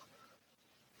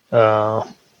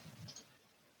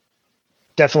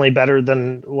 Definitely better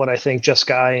than what I think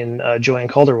Jessica Eye and Joanne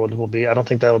Calderwood will be. I don't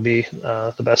think that'll be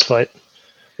the best fight.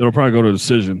 It'll probably go to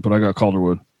decision, but I got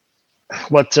Calderwood.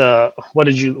 What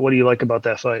do you like about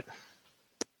that fight?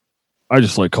 I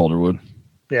just like Calderwood.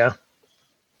 Yeah.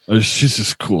 She's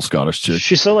just a cool Scottish chick.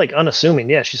 She's so like unassuming.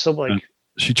 Yeah, she's so like.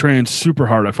 She trains super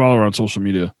hard. I follow her on social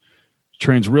media. She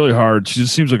trains really hard. She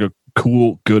just seems like a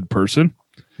cool, good person.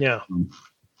 Yeah.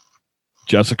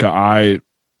 Jessica Eye.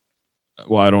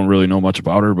 Well, I don't really know much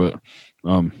about her, but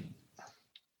I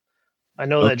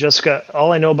know that Jessica.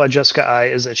 All I know about Jessica Eye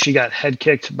is that she got head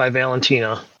kicked by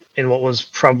Valentina in what was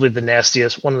probably one of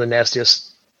the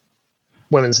nastiest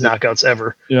women's knockouts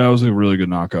ever. Yeah, it was a really good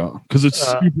knockout because it's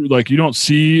super, like you don't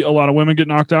see a lot of women get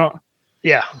knocked out.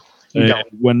 Yeah,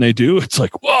 when they do, it's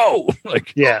like whoa,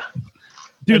 like yeah,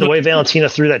 dude. The way Valentina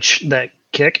threw that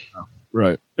kick,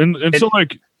 right? And so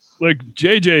like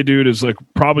JJ, dude, is like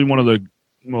probably one of the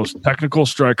most technical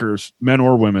strikers, men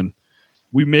or women,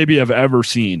 we maybe have ever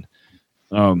seen.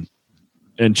 And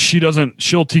she'll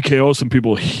TKO some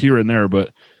people here and there,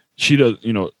 but she does,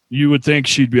 you would think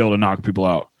she'd be able to knock people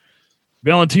out.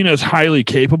 Valentina is highly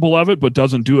capable of it, but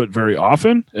doesn't do it very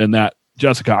often. And that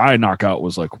Jessica Eye knockout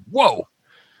was like, whoa.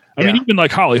 I mean, even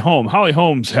like Holly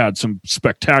Holmes had some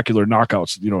spectacular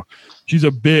knockouts. She's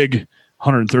a big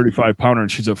 135 pounder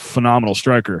and she's a phenomenal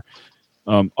striker.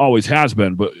 Always has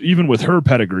been, but even with her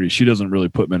pedigree, she doesn't really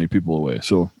put many people away.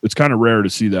 So it's kind of rare to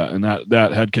see that. And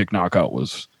that head kick knockout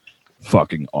was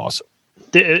fucking awesome.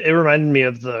 It reminded me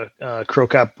of the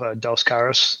Krokop Dos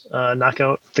Caras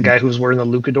knockout. The guy who was wearing the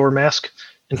Lucador mask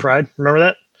in Pride. Remember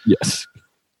that? Yes.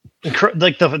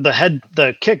 Like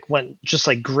the kick went just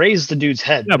like grazed the dude's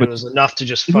head. Yeah, but it was enough to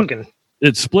just fucking.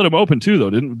 It split him open too,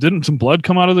 though. Didn't some blood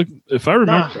come out of the? If I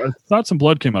remember, I thought some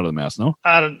blood came out of the mask. No,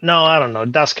 I don't know.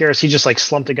 Dos Caras, he just like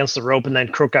slumped against the rope, and then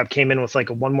Krokop came in with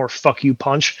like a one more fuck you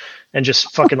punch, and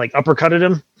just fucking like uppercutted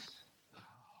him.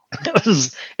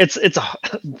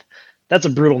 That's a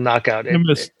brutal knockout.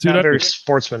 Not very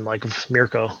sportsmanlike of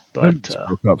Mirko, but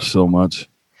Krokop so much.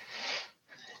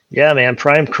 Yeah, man,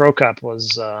 Prime Krokop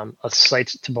was a sight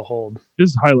to behold.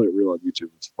 His highlight reel on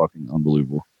YouTube is fucking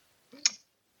unbelievable.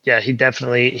 Yeah,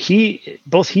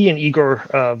 both he and Igor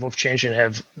Vovchanchyn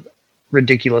have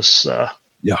ridiculous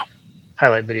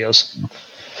highlight videos.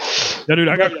 Yeah, dude,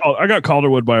 I got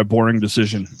Calderwood by a boring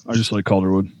decision. I just like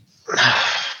Calderwood.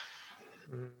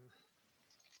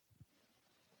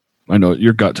 I know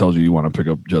your gut tells you want to pick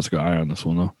up Jessica Eye on this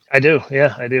one, though. I do.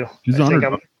 Yeah, I do. She's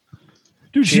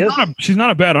dude. She's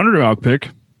not a bad underdog pick.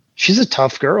 She's a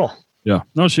tough girl. Yeah,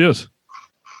 no, she is.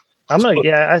 I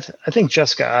think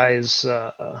Jessica Eye is.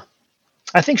 I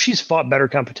think she's fought better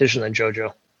competition than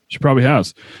JoJo. She probably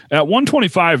has. At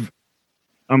 125,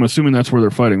 I'm assuming that's where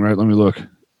they're fighting, right? Let me look.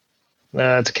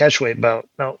 It's a catchweight bout.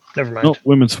 No, never mind. No,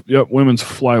 women's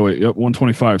flyweight. Yep,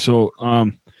 125. So,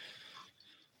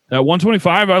 at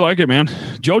 125, I like it, man.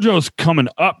 JoJo's coming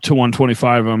up to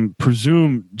 125. I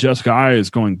presume Jessica Eye is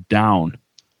going down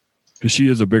because she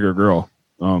is a bigger girl.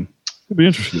 It'd be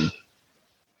interesting.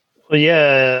 Well,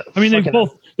 yeah. I mean,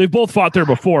 they've both fought there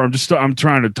before. I'm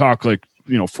trying to talk like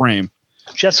frame.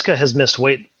 Jessica has missed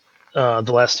weight her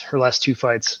last two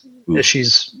fights. Ooh.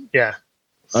 She's I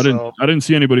didn't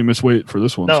see anybody miss weight for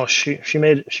this one. No, she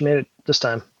made it this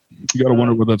time. You got to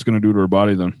wonder what that's going to do to her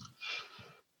body then.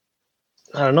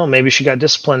 I don't know. Maybe she got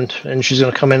disciplined and she's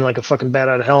going to come in like a fucking bat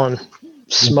out of hell and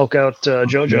smoke out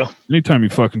JoJo. Anytime you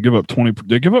fucking give up 20%,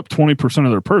 they give up 20%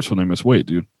 of their purse when they miss weight,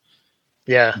 dude.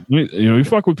 Yeah. You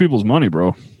fuck with people's money,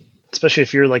 bro. Especially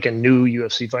if you're like a new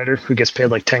UFC fighter who gets paid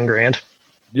like $10,000.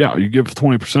 Yeah, you give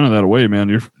 20% of that away, man.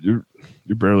 You're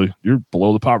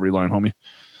below the poverty line, homie.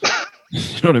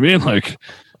 You know what I mean? Like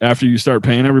after you start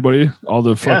paying everybody all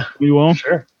the fuck you owe.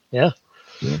 Sure. Yeah.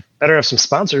 Better have some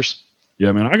sponsors.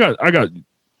 Yeah, man. I got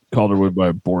Calderwood by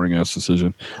a boring ass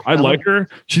decision. I like her.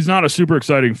 She's not a super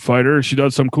exciting fighter. She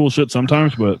does some cool shit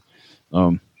sometimes, but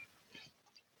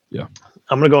yeah.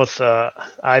 I'm gonna go with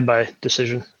I by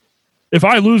decision. If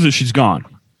I loses, she's gone.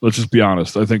 Let's just be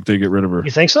honest. I think they get rid of her.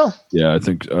 You think so? Yeah,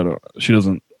 she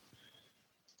doesn't.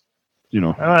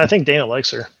 I think Dana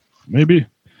likes her. Maybe.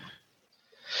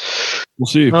 We'll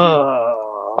see.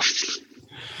 All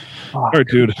right,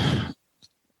 dude.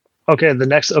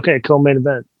 Okay, co-main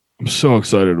event. I'm so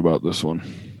excited about this one.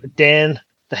 Dan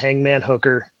the Hangman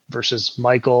Hooker versus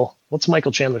Michael. What's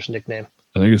Michael Chandler's nickname?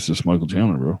 I think it's just Michael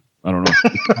Chandler, bro. I don't know.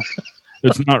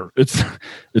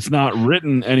 It's not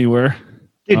written anywhere.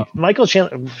 Dude, Michael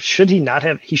Chandler should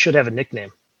have a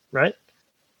nickname, right?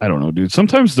 I don't know, dude.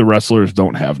 Sometimes the wrestlers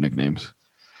don't have nicknames.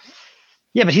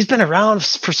 Yeah, but he's been around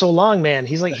for so long, man.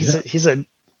 He's a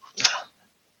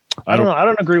I don't know. I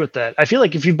don't agree with that. I feel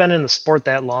like if you've been in the sport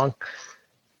that long,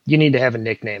 you need to have a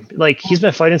nickname. Like he's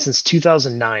been fighting since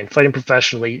 2009, fighting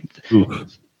professionally.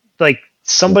 Oof. Like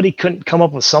somebody couldn't come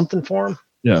up with something for him.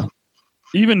 Yeah.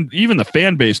 Even the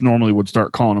fan base normally would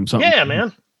start calling him something. Yeah,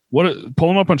 man.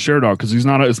 Pull him up on ShareDog because it's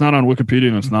not on Wikipedia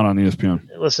and it's not on ESPN.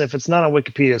 Listen, if it's not on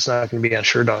Wikipedia, it's not going to be on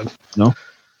ShareDog. No.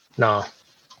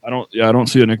 I don't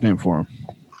see a nickname for him.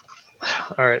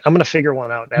 All right, I'm going to figure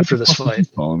one out after this fight.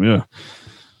 Call him, yeah.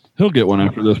 He'll get one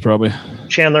after this, probably.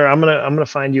 Chandler, I'm gonna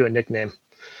find you a nickname.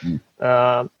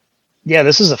 Yeah,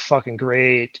 this is a fucking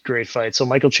great fight. So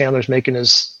Michael Chandler's making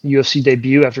his UFC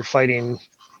debut after fighting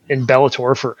in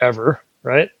Bellator forever,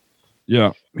 right?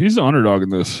 Yeah, he's the underdog in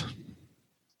this.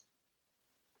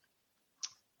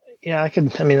 Yeah,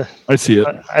 I see it.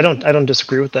 I don't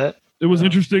disagree with that. It was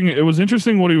interesting. It was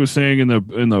interesting what he was saying in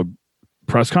the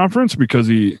press conference because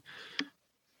he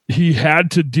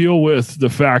had to deal with the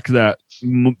fact that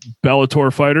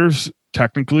Bellator fighters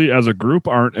technically as a group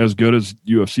aren't as good as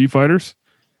UFC fighters.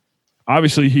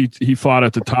 Obviously he fought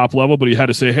at the top level, but he had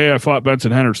to say, "Hey, I fought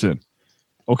Benson Henderson."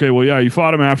 Okay, well, yeah, you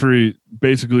fought him after he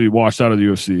basically washed out of the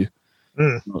UFC.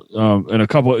 And a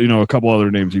couple other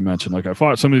names he mentioned. Like I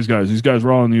fought some of these guys. These guys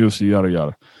were all in the UFC, yada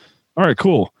yada. All right,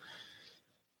 cool.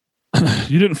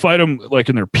 You didn't fight them like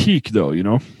in their peak though,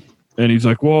 And he's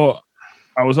like, "Well,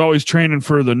 I was always training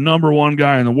for the number one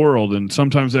guy in the world, and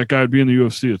sometimes that guy would be in the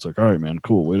UFC." It's like, all right, man,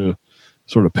 cool. Way to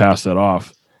sort of pass that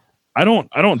off. I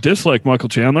don't dislike Michael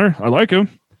Chandler. I like him.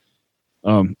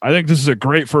 I think this is a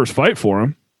great first fight for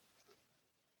him.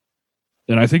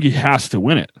 And I think he has to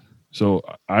win it. So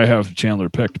I have Chandler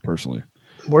picked personally.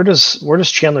 Where does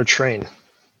Chandler train?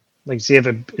 Like,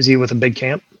 is he with a big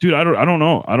camp? Dude, I don't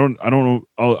know. I don't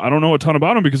know a ton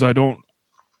about him because you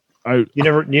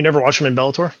never watch him in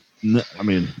Bellator? I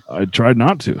mean, I tried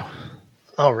not to.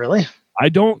 Oh, really? I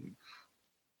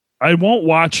won't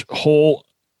watch whole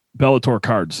Bellator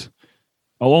cards.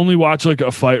 I'll only watch like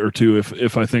a fight or two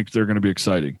if I think they're going to be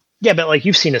exciting. Yeah, but like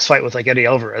you've seen his fight with like Eddie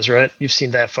Alvarez, right? You've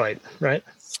seen that fight, right?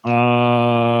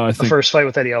 I think the first fight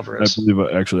with Eddie Alvarez.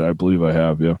 I believe I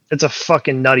have. Yeah, it's a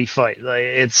fucking nutty fight. Like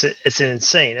it's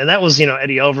insane, and that was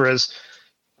Eddie Alvarez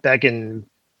back in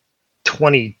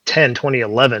 2010,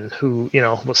 2011, who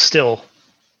was still.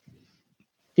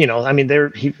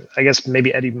 I guess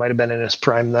maybe Eddie might have been in his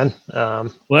prime then. Well,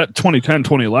 that 2010,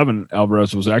 2011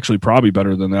 Alvarez was actually probably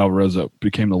better than the Alvarez that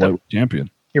became the lightweight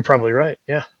champion. You're probably right.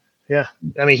 Yeah. Yeah.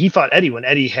 I mean, he fought Eddie when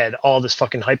Eddie had all this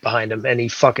fucking hype behind him and he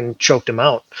fucking choked him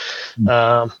out.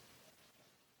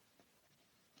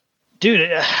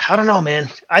 Dude, I don't know, man.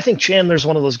 I think Chandler's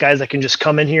one of those guys that can just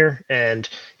come in here and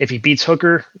if he beats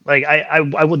Hooker, like I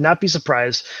would not be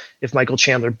surprised if Michael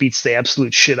Chandler beats the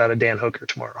absolute shit out of Dan Hooker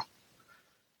tomorrow.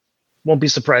 Won't be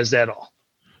surprised at all.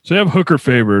 So you have Hooker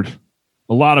favored.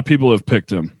 A lot of people have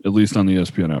picked him, at least on the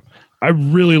ESPN app. I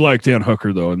really like Dan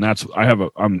Hooker though, and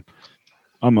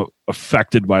I'm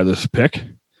affected by this pick.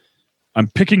 I'm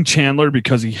picking Chandler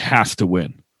because he has to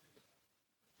win.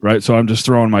 Right? So I'm just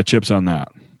throwing my chips on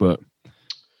that. But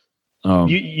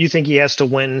you think he has to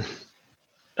win?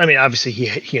 I mean, obviously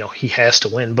he has to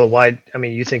win, but why? I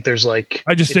mean, you think there's like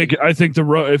I think the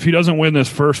road, if he doesn't win this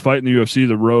first fight in the UFC,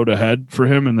 the road ahead for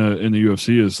him in the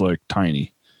UFC is like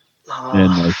tiny.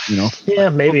 And like, yeah,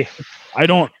 maybe.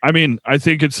 I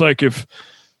think it's like if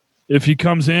if he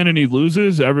comes in and he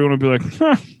loses, everyone will be like,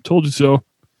 told you so.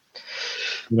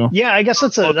 You know? Yeah, I guess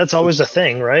that's always a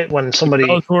thing, right? When somebody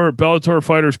Bellator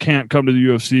fighters can't come to the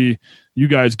UFC, you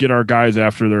guys get our guys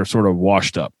after they're sort of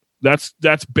washed up. That's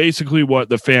basically what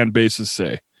the fan bases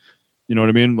say. You know what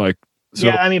I mean? Like, so,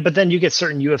 yeah, I mean, but then you get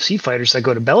certain UFC fighters that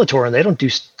go to Bellator and they don't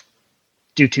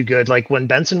do too good. Like when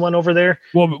Benson went over there.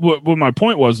 Well, what my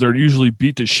point was, they're usually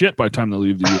beat to shit by the time they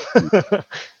leave the UFC.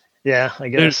 Yeah, I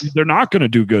guess they're not going to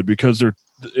do good because they're,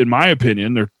 in my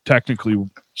opinion, they're technically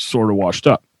sort of washed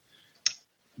up.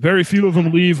 Very few of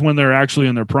them leave when they're actually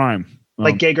in their prime.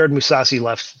 Like Gegard Mousasi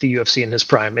left the UFC in his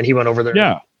prime, and he went over there.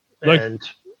 Yeah,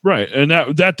 right, and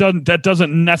that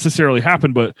doesn't necessarily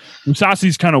happen. But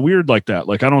Mousasi's kind of weird like that.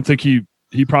 Like I don't think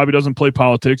he probably doesn't play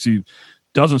politics. He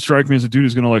doesn't strike me as a dude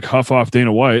who's going to like huff off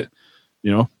Dana White,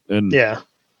 you know. And yeah,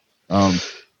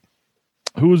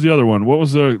 who was the other one? What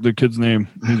was the kid's name?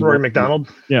 Rory McDonald.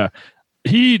 Yeah,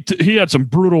 he had some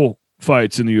brutal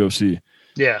fights in the UFC.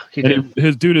 Yeah, he did.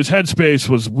 His headspace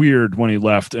was weird when he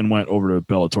left and went over to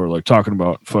Bellator, like talking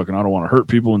about fucking, I don't want to hurt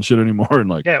people and shit anymore. And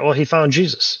like, yeah, well, he found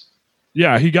Jesus.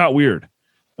 Yeah, he got weird.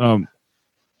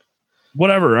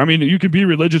 Whatever. I mean, you could be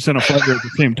religious and a fighter at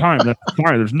the same time. That's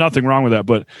fine. There's nothing wrong with that.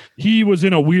 But he was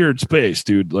in a weird space,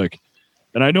 dude. Like,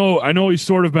 and I know he's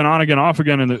sort of been on again, off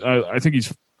again, and I think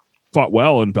he's fought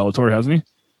well in Bellator, hasn't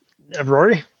he?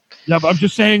 Rory? Yeah, but I'm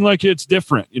just saying, like, it's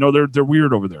different. You know, they're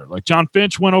weird over there. Like John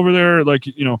Finch went over there. Like,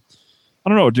 you know, I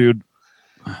don't know, dude.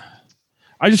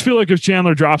 I just feel like if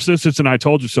Chandler drops this, it's an "I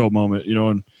told you so" moment. You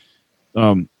know,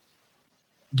 and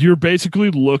you're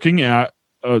basically looking at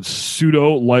a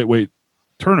pseudo lightweight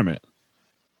tournament.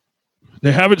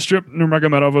 They haven't stripped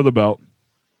Nurmagomedov of the belt.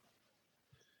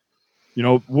 You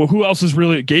know, who else is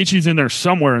really? Gaethje's in there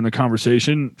somewhere in the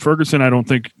conversation. Ferguson, I don't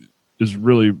think, is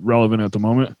really relevant at the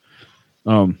moment.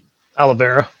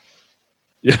 Oliveira.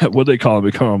 Yeah, what they call him?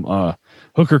 They call him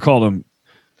Hooker called him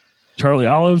Charlie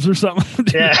Olives or something.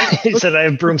 Yeah, he said, "I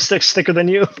have broomsticks thicker than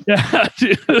you." Yeah,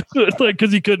 like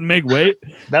because he couldn't make weight.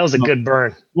 That was a good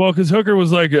burn. Well, because Hooker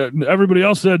was like, everybody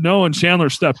else said no, and Chandler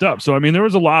stepped up. So I mean, there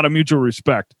was a lot of mutual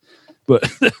respect. But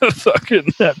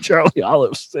fucking that Charlie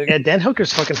Olives thing. Yeah, Dan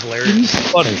Hooker's fucking hilarious.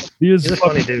 He's funny. He's a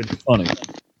funny dude. Funny.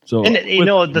 So, and you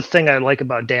know the thing I like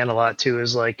about Dan a lot too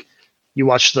is like you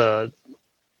watch the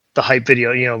hype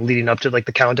video, you know, leading up to like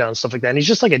the countdown and stuff like that. And he's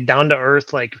just like a down to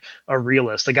earth, like a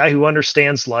realist, a guy who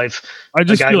understands life. A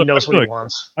guy who knows what he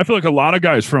wants. I feel like a lot of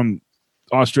guys from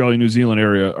Australia, New Zealand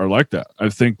area are like that. I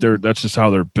think that's just how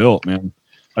they're built, man.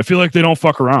 I feel like they don't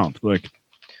fuck around. Like,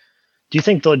 do you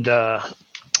think they'd?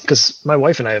 Because my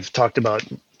wife and I have talked about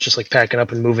just like packing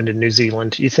up and moving to New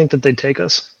Zealand. Do you think that they'd take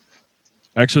us?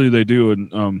 Actually, they do,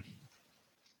 and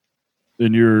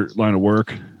in your line of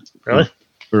work, really,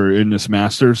 or in this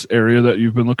Masters area that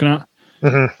you've been looking at.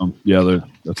 Mm-hmm. Yeah,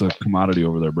 that's a commodity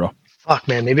over there, bro. Fuck,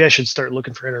 man, maybe I should start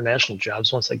looking for international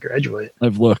jobs once I graduate.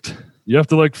 I've looked. You have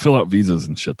to like fill out visas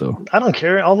and shit, though. I don't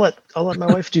care. I'll let my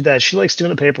wife do that. She likes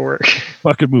doing the paperwork.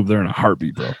 Fucking move there in a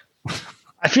heartbeat, bro.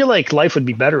 I feel like life would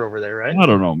be better over there, right? I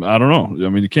don't know. I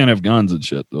mean, you can't have guns and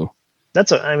shit, though.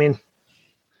 I mean,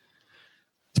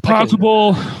 it's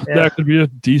possible that could be a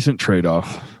decent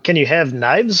trade-off. Can you have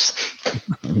knives?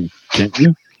 Can't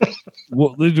you?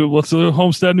 Well, let's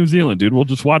homestead New Zealand, dude. We'll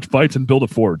just watch fights and build a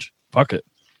forge. Fuck it.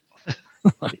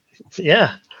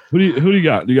 Yeah. Who do you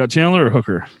got? Do you got Chandler or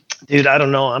Hooker? Dude, I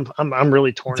don't know. I'm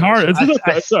really torn. It's hard.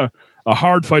 It's a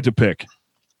hard fight to pick.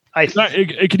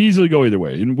 It could easily go either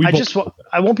way. And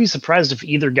I won't be surprised if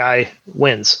either guy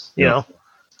wins. You know,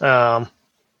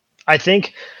 I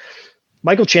think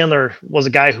Michael Chandler was a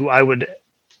guy who I would,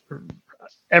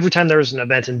 every time there was an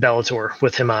event in Bellator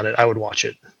with him on it, I would watch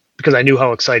it because I knew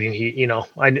how exciting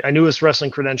I knew his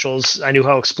wrestling credentials. I knew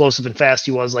how explosive and fast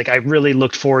he was. Like I really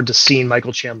looked forward to seeing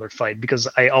Michael Chandler fight because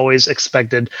I always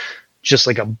expected just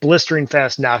like a blistering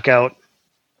fast knockout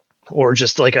or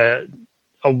just like an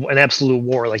absolute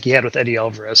war like he had with Eddie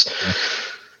Alvarez.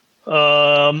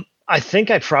 I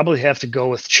think I probably have to go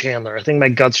with Chandler. I think my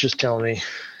gut's just telling me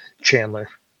Chandler.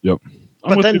 Yep.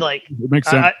 But then it makes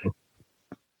sense.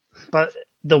 But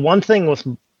the one thing with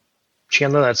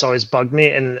Chandler that's always bugged me,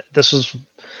 and this was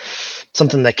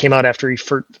something that came out after he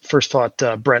first fought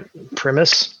Brent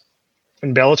Primus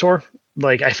in Bellator.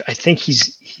 Like I think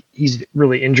he's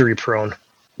really injury prone.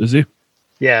 Is he?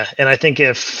 Yeah, and I think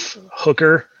if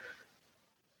Hooker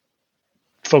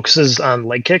focuses on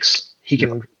leg kicks, he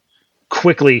can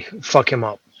quickly fuck him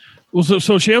up. Well,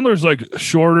 so Chandler's like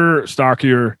shorter,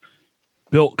 stockier,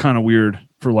 built kind of weird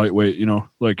for lightweight, you know,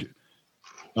 like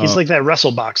He's like that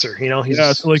wrestle boxer, He's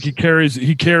so like he carries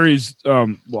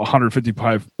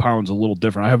 155 pounds, a little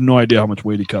different. I have no idea how much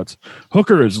weight he cuts.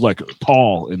 Hooker is like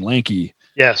tall and lanky.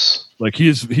 Yes, like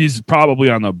he's probably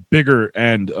on the bigger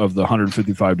end of the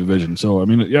 155 division. So I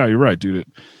mean, yeah, you're right, dude.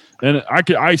 And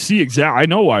I see I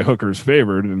know why Hooker is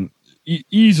favored and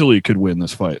easily could win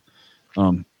this fight.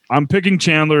 I'm picking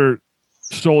Chandler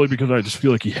solely because I just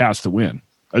feel like he has to win.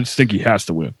 I just think he has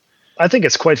to win. I think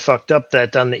it's quite fucked up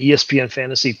that on the ESPN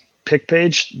fantasy pick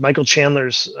page, Michael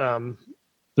Chandler's they don't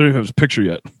even have his picture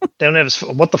yet. They don't have his.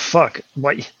 What the fuck?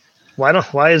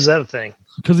 Why is that a thing?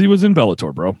 Because he was in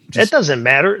Bellator, bro. It doesn't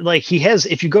matter. Like he has.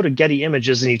 If you go to Getty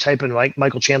Images and you type in like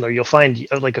Michael Chandler, you'll find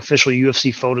like official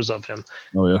UFC photos of him.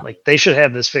 Oh yeah. Like they should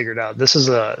have this figured out. This is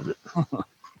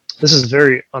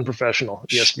very unprofessional.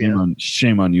 ESPN.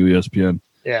 Shame on you, ESPN.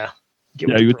 Yeah.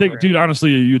 You would think, dude.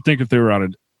 Honestly, you'd think if they were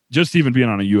on just even being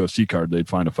on a UFC card, they'd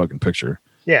find a fucking picture.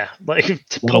 Yeah, like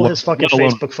to pull his fucking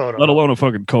Facebook photo. Let alone a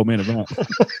fucking co-main event.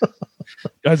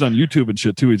 Guy's on YouTube and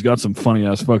shit too. He's got some funny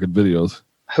ass fucking videos.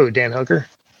 Who, Dan Hooker?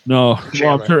 No,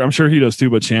 well, I'm sure he does too,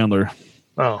 but Chandler.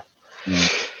 Oh,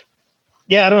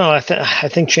 yeah. I don't know. I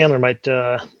think Chandler might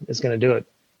is going to do it.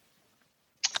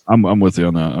 I'm with you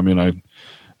on that. I mean, I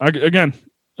again,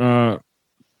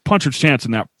 puncher's chance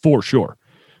in that for sure.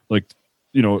 Like,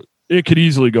 it could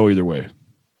easily go either way.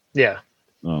 Yeah.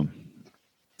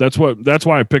 That's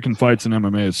why picking fights in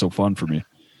MMA is so fun for me.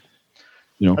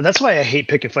 That's why I hate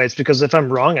picking fights, because if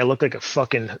I'm wrong, I look like a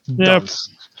fucking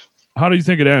dunce. How do you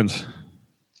think it ends?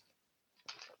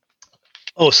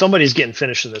 Oh, somebody's getting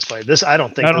finished in this fight. I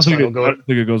don't think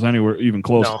it goes anywhere even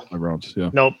close to 5 rounds. Yeah.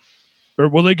 Nope. Or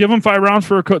will they give them 5 rounds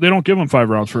for they don't give them 5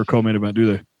 rounds for a co-main event, do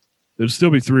they? It'd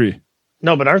still be 3.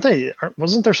 No, but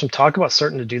wasn't there some talk about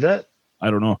starting to do that? I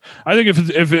don't know. I think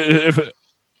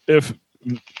if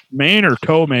main or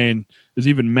co-main is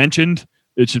even mentioned,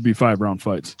 it should be 5-round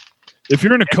fights. If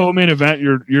you're in a co-main event,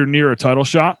 you're near a title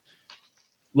shot.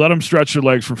 Let them stretch their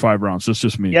legs for 5 rounds. That's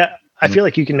just me. Yeah, I feel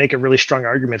like you can make a really strong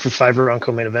argument for 5-round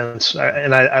co-main events,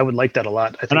 and I would like that a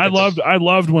lot. I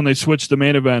loved when they switched the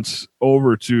main events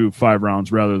over to 5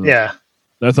 rounds rather than. Yeah.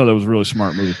 I thought that was a really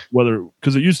smart move.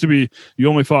 Because it used to be you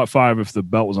only fought 5 if the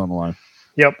belt was on the line.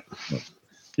 Yep.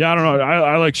 Yeah, I don't know.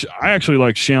 I actually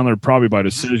like Chandler probably by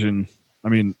decision. I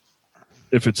mean,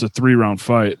 if it's a 3-round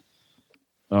fight.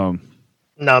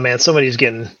 No, man, somebody's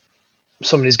getting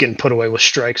put away with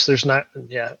strikes. There's not,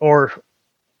 or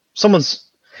someone's.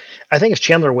 I think if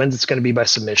Chandler wins, it's going to be by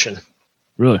submission.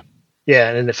 Really?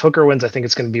 Yeah, and if Hooker wins, I think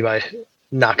it's going to be by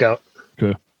knockout.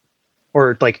 Okay.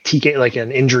 Or like TK, like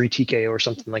an injury TK or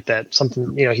something like that.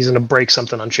 Something, he's going to break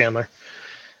something on Chandler.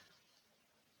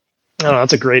 I don't know.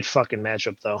 That's a great fucking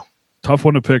matchup, though. Tough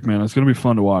one to pick, man. It's going to be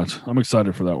fun to watch. I'm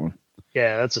excited for that one.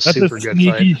 Yeah, that's a super good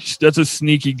fight. That's a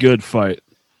sneaky good fight.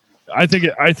 I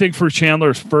think for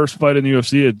Chandler's first fight in the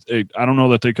UFC, I don't know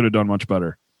that they could have done much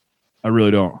better. I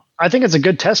really don't. I think it's a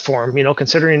good test for him,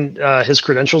 considering his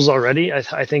credentials already.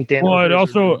 I think Dan. Well,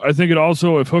 I think it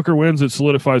also, if Hooker wins, it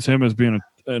solidifies him as being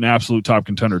an absolute top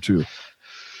contender too.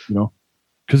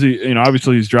 Because he,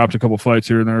 obviously he's dropped a couple fights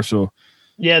here and there. So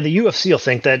yeah, the UFC will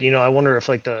think that. I wonder if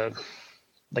the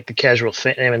casual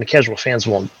fan. I mean, the casual fans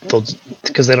won't,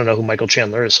 because they don't know who Michael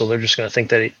Chandler is, so they're just going to think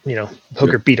that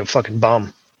Hooker beat a fucking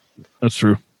bum. That's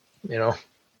true.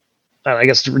 I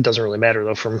guess it doesn't really matter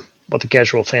though from what the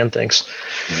casual fan thinks.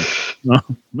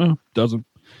 No, doesn't.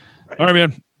 All right,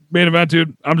 man. Main event,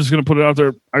 dude. I'm just gonna put it out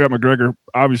there. I got McGregor.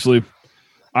 Obviously,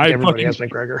 everybody has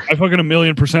McGregor. I fucking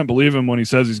 1,000,000% believe him when he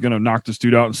says he's gonna knock this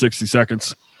dude out in 60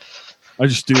 seconds. I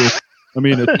just do. I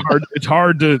mean, it's hard. It's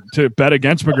hard to bet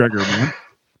against McGregor, man.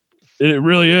 It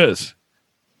really is.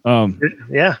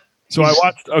 Yeah. So I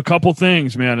watched a couple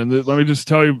things, man, and let me just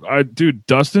tell you, dude,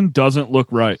 Dustin doesn't look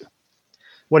right.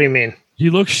 What do you mean? He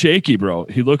looks shaky, bro.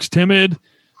 He looks timid.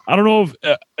 I don't know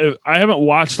if I haven't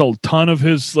watched a ton of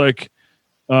his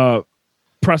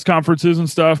press conferences and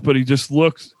stuff, but he just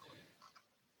looks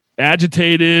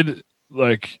agitated.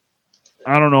 Like,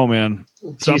 I don't know, man.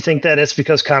 Do you think that it's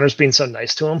because Conor's being so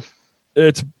nice to him?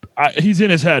 He's in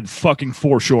his head fucking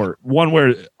for short.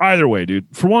 Either way, dude.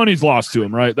 For one, he's lost to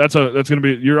him, right? That's gonna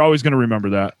be, you're always gonna remember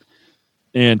that.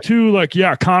 And two,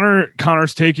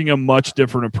 Conor's taking a much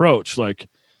different approach. Like,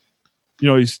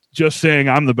 he's just saying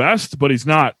I'm the best, but he's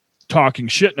not talking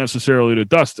shit necessarily to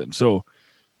Dustin. So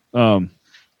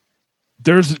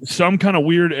there's some kind of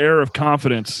weird air of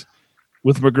confidence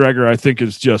with McGregor. I think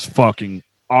is just fucking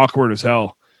awkward as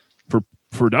hell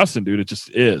for Dustin, dude. It just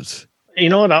is. You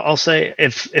know what I'll say?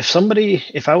 If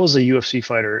I was a UFC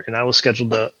fighter and I was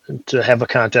scheduled to have a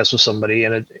contest with somebody,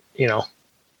 and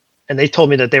and they told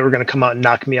me that they were going to come out and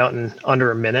knock me out in under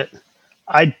a minute,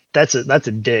 That's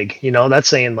a dig. You know, that's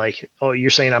saying like, oh, you're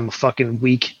saying I'm a fucking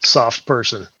weak, soft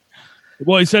person.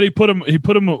 Well, he said he put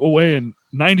him away in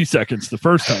 90 seconds the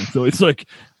first time. So it's like,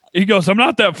 he goes, I'm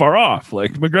not that far off.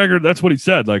 Like McGregor, that's what he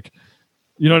said. Like,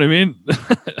 you know what I mean?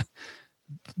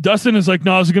 Dustin is like,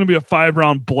 no, this is going to be a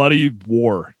 5-round bloody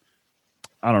war.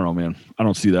 I don't know, man. I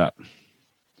don't see that.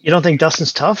 You don't think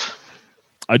Dustin's tough?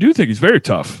 I do think he's very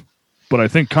tough, but I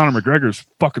think Conor McGregor's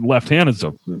fucking left hand is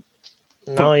a it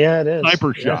is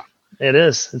sniper shot. It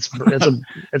is. It's a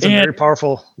very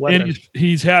powerful weapon. And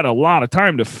he's had a lot of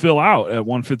time to fill out at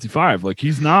 155. Like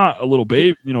he's not a little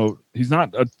baby, you know, he's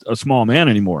not a small man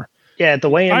anymore. Yeah, at the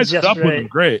weigh-ins Up with yesterday, him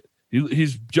great.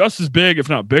 He's just as big, if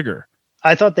not bigger.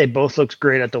 I thought they both looked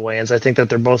great at the weigh-ins. I think that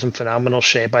they're both in phenomenal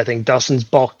shape. I think Dustin's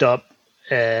bulked up.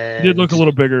 And He did look a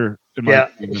little bigger.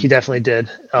 He definitely did.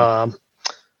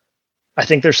 I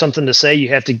think there's something to say. You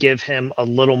have to give him a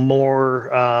little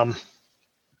more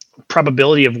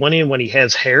probability of winning when he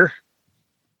has hair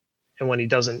and when he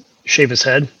doesn't shave his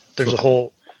head. There's a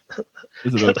whole.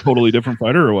 Is it a totally different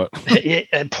fighter or what?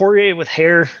 Poirier with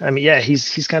hair. I mean, yeah,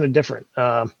 he's kind of different.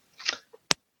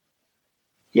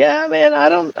 Yeah, man,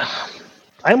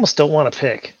 I almost don't want to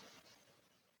pick.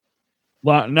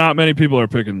 Not many people are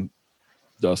picking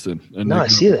Dustin. And No, I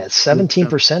see that.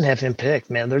 17% have him picked,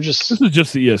 man. They're just. This is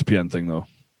just the ESPN thing, though.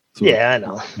 So yeah, I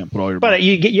know. Can't put all your. But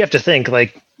you have to think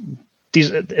like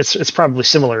these. It's probably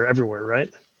similar everywhere,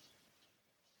 right?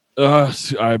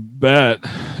 I bet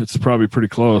it's probably pretty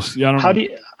close. Yeah, I don't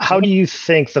know. How do you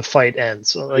think the fight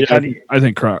ends? Like, I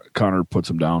think Conor puts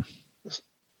him down.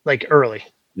 Like early.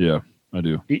 Yeah, I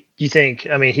do. You think?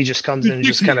 I mean, he just comes in and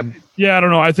just kind of. Yeah, I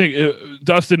don't know. I think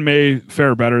Dustin may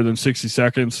fare better than 60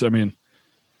 seconds. I mean,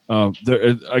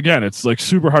 again, it's like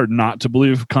super hard not to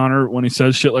believe Conor when he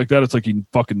says shit like that. It's like he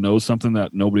fucking knows something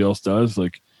that nobody else does.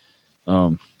 Like,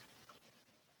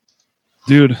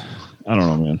 dude, I don't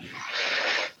know, man.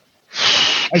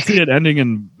 I see it ending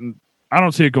in. I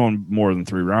don't see it going more than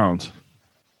 3 rounds.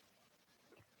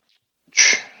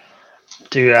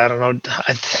 Dude, I don't know.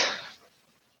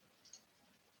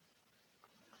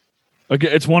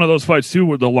 Again, it's one of those fights too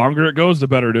where the longer it goes, the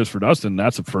better it is for Dustin.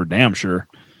 That's for damn sure.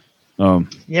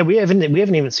 Yeah, we haven't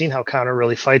even seen how Conor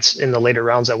really fights in the later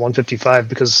rounds at 155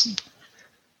 because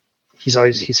he's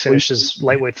finished his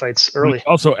lightweight fights early. He's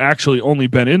also actually only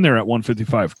been in there at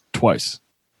 155 twice,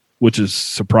 which is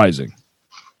surprising.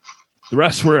 The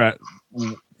rest were at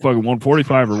fucking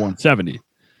 145 or 170.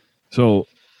 So,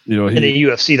 you know, in the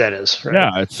UFC, that is. Right?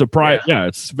 Yeah, it's Yeah,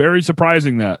 it's very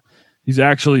surprising that he's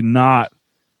actually not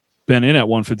been in at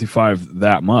 155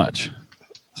 that much.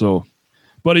 So,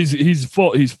 but he's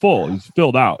full. He's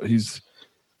filled out. He's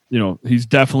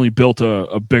definitely built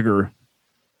a bigger.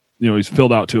 He's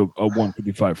filled out to a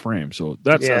 155 frame. So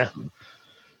that's. Yeah.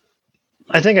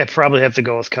 I think I probably have to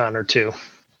go with Conor too.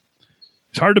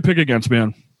 It's hard to pick against,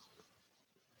 man.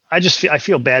 I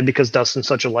feel bad because Dustin's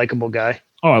such a likable guy.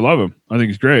 Oh, I love him. I think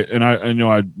he's great. And I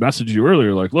messaged you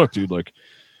earlier, like, look, dude, like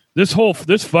this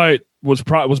fight was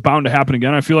bound to happen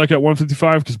again. I feel like at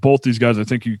 155 because both these guys, I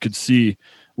think you could see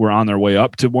were on their way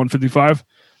up to 155,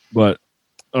 but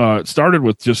it started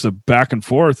with just a back and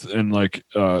forth, and like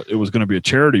it was going to be a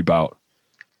charity bout,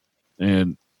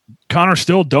 and Conor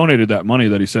still donated that money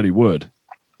that he said he would.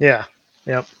 Yeah.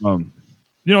 Yep.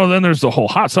 Then there's the whole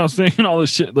hot sauce thing and all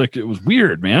this shit. Like it was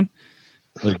weird, man.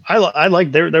 Like I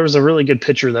like there was a really good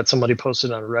picture that somebody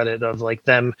posted on Reddit of like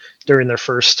them during their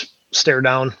first stare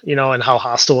down, and how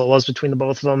hostile it was between the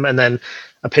both of them, and then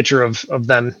a picture of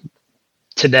them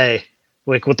today,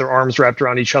 like with their arms wrapped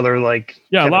around each other, like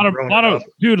a lot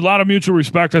of mutual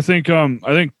respect. I think Conor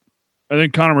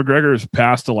McGregor has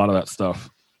passed a lot of that stuff.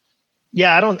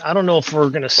 Yeah, I don't know if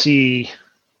we're gonna see.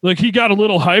 Like he got a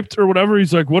little hyped or whatever.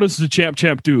 He's like, "What does the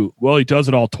champ do?" Well, he does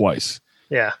it all twice.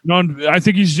 Yeah. I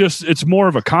think it's more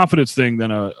of a confidence thing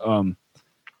than an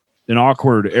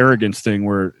awkward arrogance thing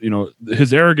where,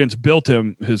 his arrogance built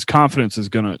him. His confidence is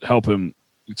going to help him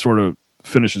sort of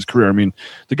finish his career. I mean,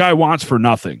 the guy wants for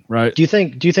nothing, right? Do you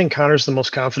think Conor's the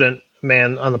most confident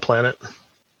man on the planet?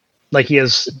 Like he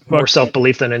has more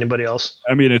self-belief than anybody else?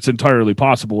 I mean, it's entirely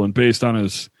possible. And based on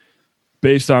his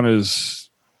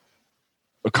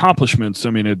accomplishments, I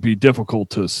mean, it'd be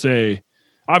difficult to say.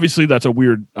 Obviously, that's a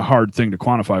hard thing to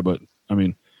quantify, but I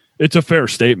mean, it's a fair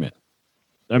statement.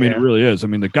 I mean, It really is. I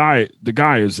mean, the guy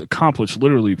has accomplished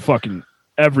literally fucking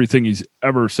everything he's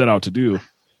ever set out to do.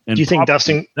 And do you think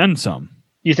Dustin then some?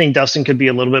 You think Dustin could be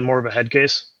a little bit more of a head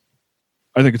case?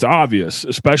 I think it's obvious,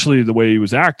 especially the way he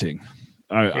was acting.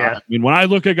 I mean, when I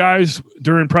look at guys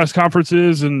during press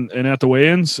conferences and at the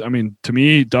weigh-ins, I mean, to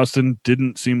me, Dustin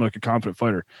didn't seem like a confident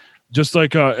fighter. Just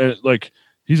like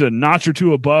he's a notch or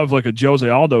two above like a Jose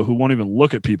Aldo who won't even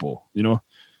look at people. You know,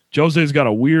 Jose's got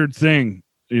a weird thing,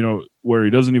 you know, where he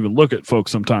doesn't even look at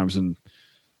folks sometimes. And,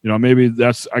 you know, maybe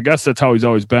I guess that's how he's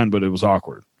always been, but it was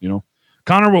awkward, you know.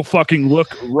 Conor will fucking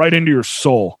look right into your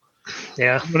soul.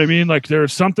 Yeah. You know what I mean? Like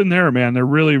there's something there, man. There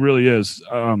really, really is.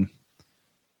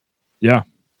 Yeah.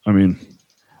 I mean,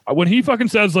 when he fucking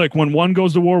says like when one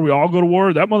goes to war, we all go to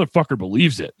war, that motherfucker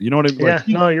believes it. You know what I mean? Yeah, like,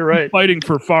 no, you're right. He's fighting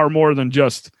for far more than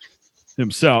just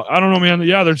himself. I don't know, man.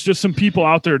 Yeah, there's just some people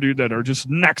out there, dude, that are just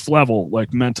next level,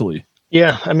 like mentally.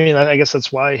 Yeah, I mean, I guess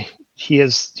that's why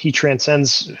he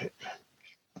transcends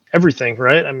everything,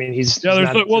 right? I mean,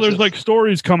 there's like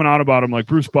stories coming out about him. Like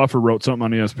Bruce Buffer wrote something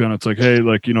on ESPN. It's like, hey,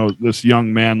 like, you know, this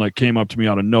young man like came up to me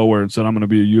out of nowhere and said, I'm going to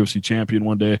be a UFC champion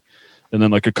one day. And then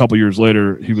like a couple years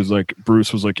later,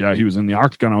 Bruce was like, yeah, he was in the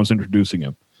octagon. I was introducing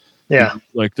him. Yeah.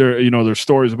 Like there's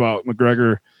stories about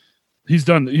McGregor. He's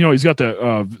done, you know, he's got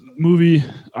that movie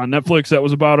on Netflix that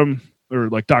was about him, or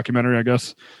like documentary, I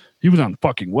guess. He was on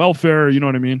fucking welfare. You know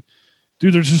what I mean?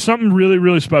 Dude, there's just something really,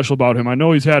 really special about him. I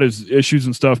know he's had his issues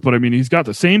and stuff, but I mean, he's got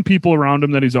the same people around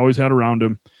him that he's always had around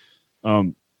him.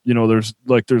 You know, there's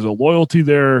a loyalty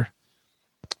there.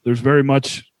 There's very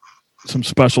much some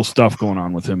special stuff going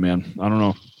on with him, man. I don't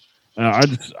know.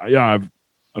 I've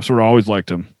sort of always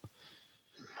liked him.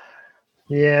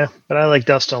 Yeah, but I like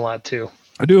Dustin a lot too.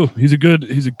 I do. He's a good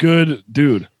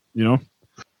dude, you know?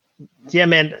 Yeah,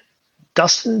 man.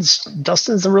 Dustin's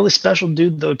a really special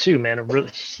dude though too, man.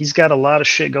 He's got a lot of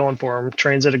shit going for him.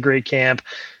 Trains at a great camp,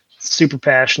 super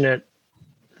passionate.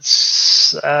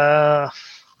 I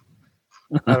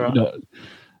don't know.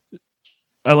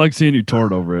 I like seeing you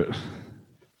torn over it.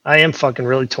 I am fucking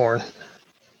really torn.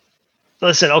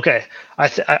 Listen, okay.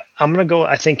 I'm gonna go.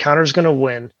 I think Conor's gonna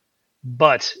win,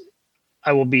 but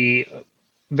I will be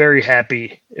very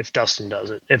happy if Dustin does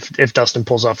it. If Dustin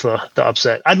pulls off the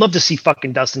upset, I'd love to see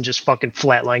fucking Dustin just fucking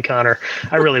flatline Conor.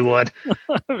 I really would.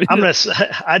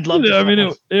 I'd love to. I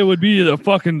mean, it would be the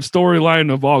fucking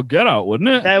storyline of all get out, wouldn't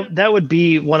it? That would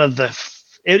be one of the.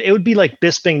 It would be like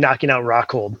Bisping knocking out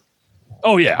Rockhold.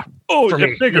 Oh yeah. Oh, for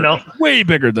me, bigger, you know? Way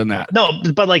bigger than that. No,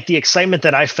 but like the excitement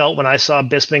that I felt when I saw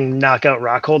Bisping knock out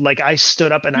Rockhold, like I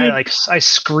stood up and I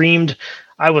screamed.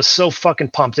 I was so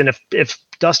fucking pumped. And if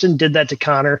Dustin did that to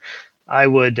Conor, I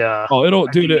would.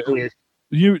 It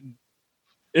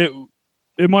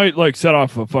might like set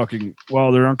off a fucking.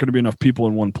 Well, there aren't going to be enough people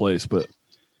in one place, but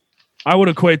I would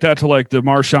equate that to like the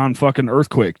Marshawn fucking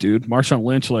earthquake, dude. Marshawn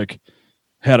Lynch like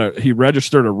he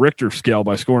registered a Richter scale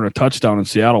by scoring a touchdown in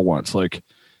Seattle once. Like,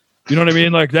 you know what I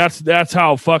mean? Like that's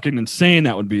how fucking insane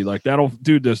that would be. Like that'll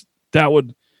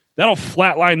flatline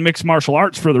mixed martial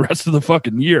arts for the rest of the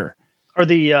fucking year. Are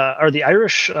the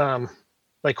Irish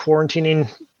like quarantining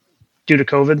due to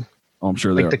COVID? Oh, I'm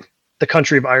sure they are. The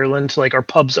country of Ireland, like, are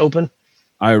pubs open?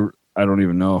 I don't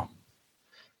even know.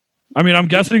 I mean, I'm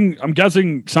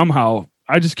guessing somehow.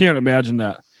 I just can't imagine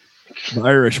that the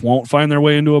Irish won't find their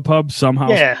way into a pub somehow.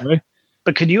 Yeah,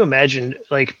 but could you imagine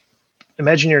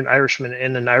you're an Irishman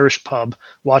in an Irish pub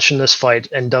watching this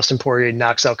fight, and Dustin Poirier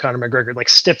knocks out Conor McGregor, like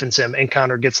stiffens him, and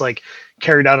Conor gets like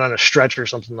carried out on a stretcher or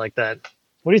something like that.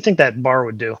 What do you think that bar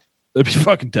would do? It'd be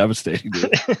fucking devastating,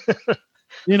 dude.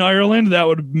 In Ireland, that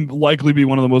would likely be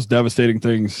one of the most devastating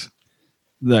things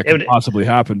that could possibly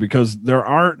happen, because there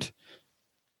aren't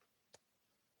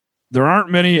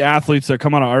many athletes that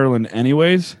come out of Ireland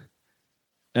anyways.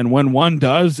 And when one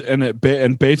does, and it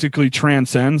basically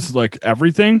transcends like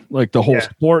everything, like the whole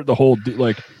sport, the whole,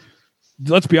 like,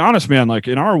 let's be honest, man, like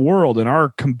in our world, in our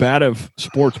combative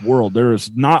sports world, there is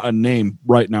not a name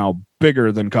right now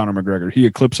bigger than Conor McGregor. He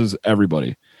eclipses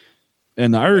everybody.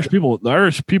 And the Irish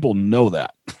people know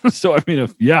that. So, I mean,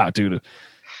 dude,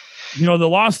 you know, the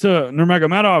loss to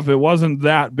Nurmagomedov, it wasn't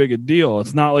that big a deal.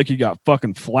 It's not like he got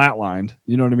fucking flatlined.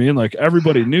 You know what I mean? Like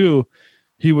everybody knew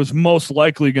he was most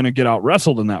likely going to get out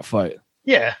wrestled in that fight.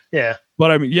 Yeah. Yeah.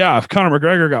 But I mean, if Conor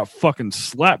McGregor got fucking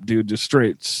slapped, dude, just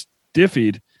straight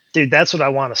stiffied. Dude, that's what I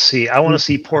want to see. I want to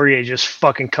see Poirier just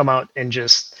fucking come out and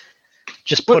just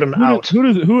put him out.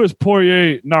 Who has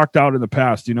Poirier knocked out in the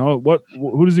past? You know,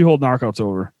 who does he hold knockouts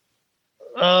over?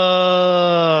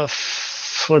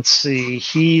 Let's see.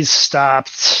 He's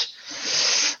stopped.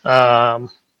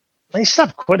 He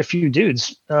stopped quite a few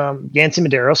dudes. Yancy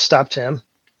Medeiros stopped him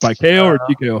by KO or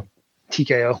TKO.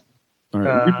 TKO. All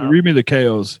right, read me the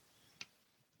KOs.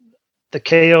 The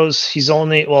KOs. He's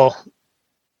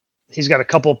got a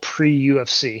couple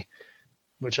pre-UFC,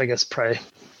 which I guess probably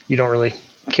you don't really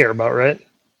care about, right?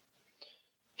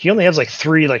 He only has like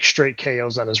 3 like straight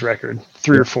KOs on his record,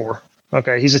 3 or 4.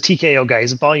 Okay, he's a TKO guy.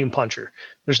 He's a volume puncher.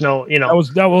 There's no, you know.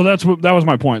 That was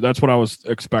my point. That's what I was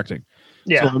expecting.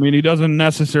 Yeah. So, I mean, he doesn't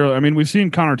necessarily. I mean, we've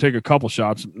seen Connor take a couple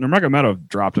shots. Nurmagomedov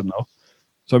dropped him though.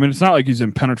 So I mean, it's not like he's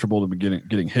impenetrable to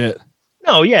getting hit.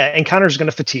 No, yeah, and Connor's going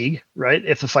to fatigue, right?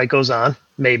 If the fight goes on,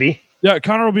 maybe. Yeah,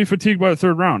 Connor will be fatigued by the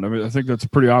third round. I mean, I think that's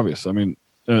pretty obvious. I mean,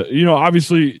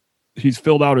 obviously he's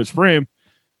filled out his frame,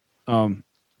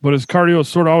 but his cardio has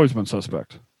sort of always been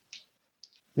suspect.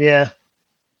 Yeah.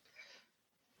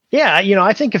 Yeah,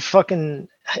 I think if fucking...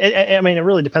 I mean, it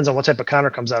really depends on what type of Connor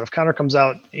comes out. If Connor comes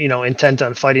out, intent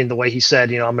on fighting the way he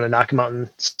said, I'm going to knock him out in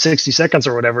 60 seconds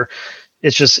or whatever,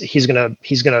 it's just he's gonna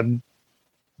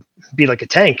be like a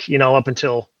tank, up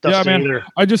until Dustin. Yeah, man.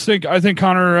 I think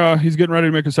Connor he's getting ready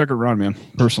to make a second run, man.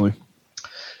 Personally.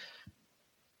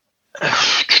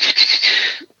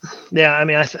 Yeah, I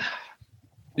mean,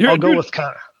 I'll go with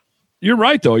Connor. You're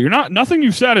right, though. Nothing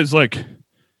you've said is like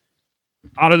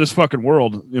out of this fucking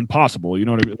world, impossible. You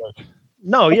know what I mean? Like,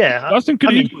 no, yeah, Dustin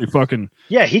could easily fucking.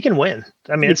 Yeah, he can win.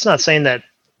 I mean, it's not saying that.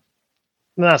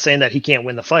 I'm not saying that he can't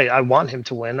win the fight. I want him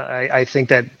to win. I think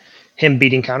that him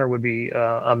beating Connor would be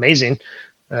amazing.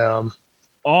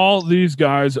 All these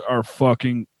guys are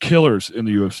fucking killers in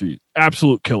the UFC.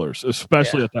 Absolute killers,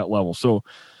 especially at that level. So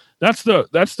that's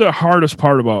the hardest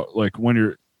part about like when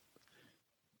you're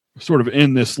sort of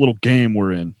in this little game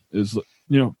we're in is,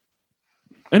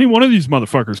 any one of these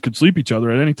motherfuckers could sleep each other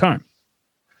at any time.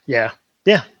 Yeah.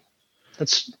 Yeah.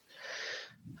 That's,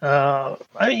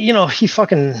 he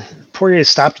fucking Poirier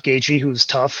stopped Gaethje, who was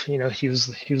tough. He was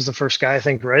the first guy, I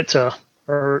think, right?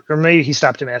 Or maybe he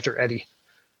stopped him after Eddie.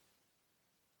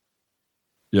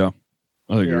 Yeah,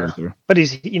 I think you're right there. But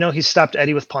he stopped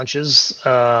Eddie with punches.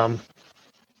 Bobby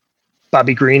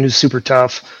Green, who's super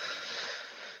tough.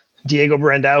 Diego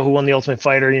Brandao, who won the Ultimate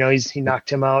Fighter, he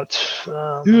knocked him out.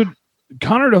 Dude,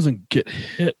 Connor doesn't get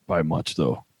hit by much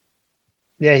though.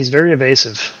 Yeah, he's very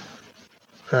evasive.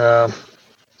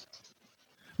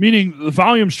 Meaning the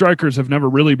volume strikers have never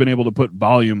really been able to put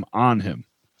volume on him.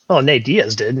 Oh, Nate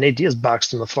Diaz did. Nate Diaz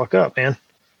boxed him the fuck up, man.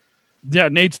 Yeah,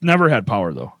 Nate's never had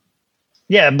power, though.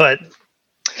 Yeah, but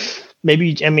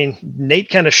Nate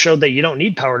kind of showed that you don't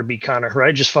need power to beat Connor,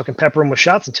 right? Just fucking pepper him with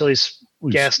shots until he's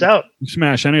gassed out. You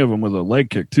smash any of them with a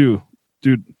leg kick, too.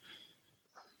 Dude.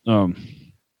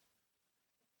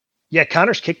 Yeah,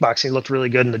 Connor's kickboxing looked really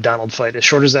good in the Donald fight. As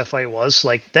short as that fight was,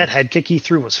 like, that head kick he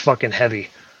threw was fucking heavy.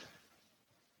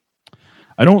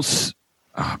 I don't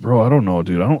know,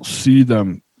 dude. I don't see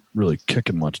them really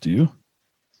kicking much. Do you?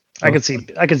 I could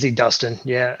see Dustin.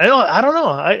 Yeah, I don't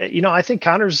know. I think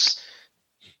Connor's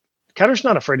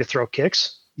not afraid to throw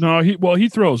kicks. No, he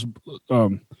throws a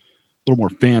little more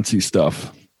fancy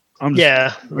stuff.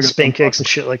 Spin kicks and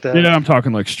shit like that. Yeah, I'm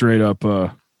talking like straight up.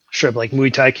 Sure, like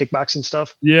Muay Thai kickboxing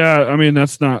stuff. Yeah, I mean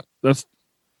that's. I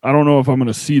don't know if I'm going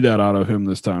to see that out of him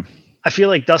this time. I feel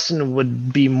like Dustin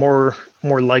would be more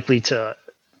likely to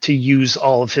use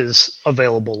all of his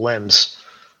available limbs.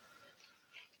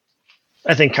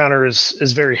 I think Connor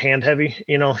is very hand heavy.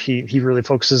 He really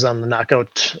focuses on the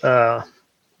knockout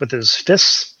with his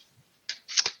fists,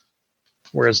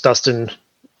 whereas Dustin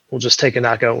will just take a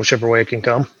knockout whichever way it can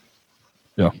come.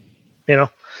 Yeah. The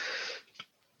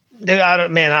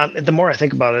more I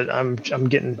think about it, I'm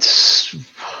getting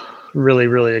really,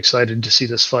 really excited to see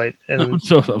this fight. And I'm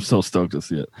so stoked to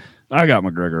see it. I got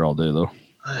McGregor all day though.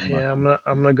 Yeah, I'm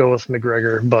gonna go with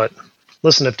McGregor. But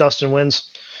listen, if Dustin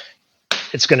wins,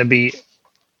 it's gonna be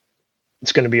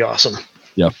awesome.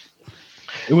 Yeah.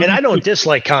 And I don't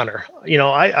dislike Connor.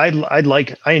 I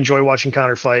enjoy watching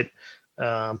Connor fight.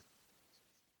 But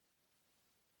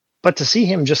to see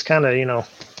him just kind of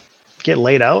get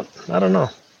laid out, I don't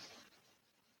know.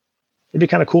 It'd be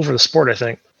kind of cool for the sport, I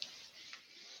think.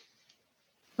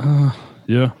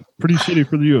 Yeah, pretty shitty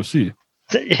for the UFC.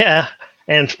 Yeah.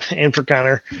 And for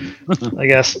Connor, I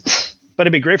guess, but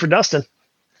it'd be great for Dustin.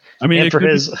 I mean,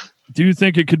 do you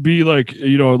think it could be like,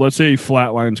 let's say he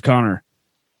flatlines Connor?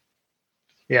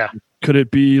 Yeah. Could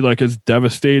it be like as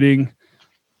devastating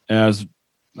as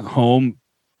Holm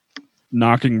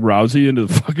knocking Rousey into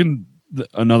the fucking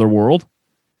another world?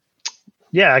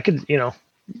 Yeah, I could.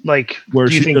 Like, do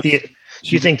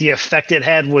you think the effect it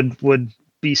had would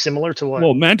be similar to what?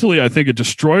 Well, mentally, I think it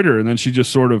destroyed her, and then she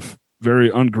just sort of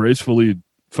very ungracefully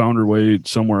found her way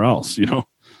somewhere else,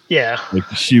 Yeah. Like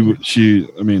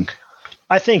I mean,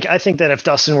 I think that if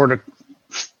Dustin were to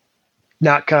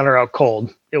knock Connor out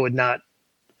cold, it would not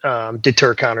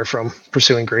deter Connor from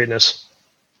pursuing greatness.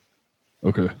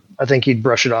 Okay. I think he'd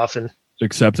brush it off and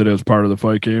accept it as part of the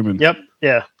fight game. And Yep.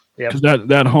 Yeah. Because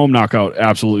that Holm knockout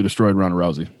absolutely destroyed Ronda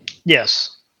Rousey.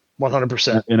 Yes.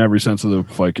 100%. In every sense of the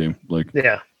fight game. Like,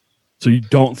 yeah. So you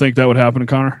don't think that would happen to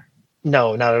Connor?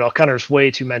 No, not at all. Connor's way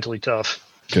too mentally tough.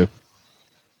 Okay.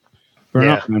 Fair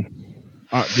enough, man.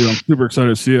 Dude, I'm super excited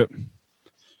to see it.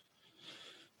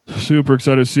 Super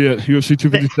excited to see it. UFC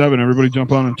 257. Everybody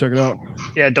jump on and check it out.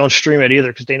 Yeah, don't stream it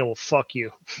either because Dana will fuck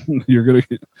you. You're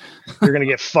gonna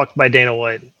get fucked by Dana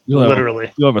White.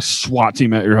 Literally. You'll have a SWAT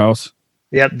team at your house.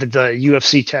 Yep, the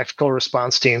UFC tactical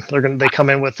response team. They come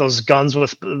in with those guns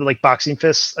with like boxing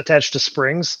fists attached to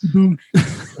springs.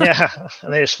 Yeah,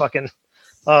 and they just fucking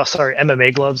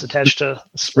MMA gloves attached to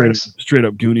springs. Straight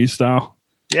up Goonies style.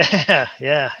 Yeah,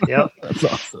 yep. That's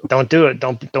awesome. Don't do it.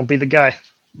 Don't be the guy.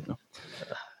 Yeah.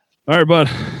 All right, bud.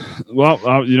 Well,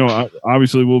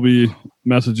 obviously we'll be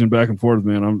messaging back and forth,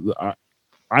 man.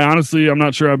 I honestly, I'm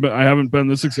not sure. I haven't been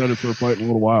this excited for a fight in a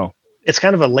little while. It's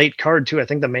kind of a late card too. I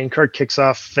think the main card kicks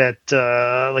off at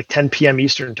like 10 p.m.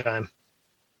 Eastern time.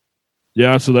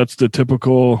 Yeah, so that's the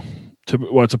typical.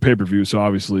 Well, it's a pay-per-view, so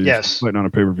obviously, yes, fighting on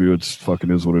a pay-per-view, it's fucking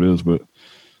is what it is. But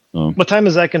what time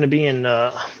is that going to be in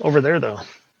over there though?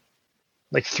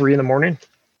 Like 3 a.m?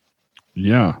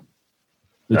 Yeah.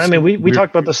 I mean, we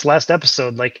talked about this last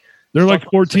episode. Like they're like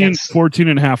 14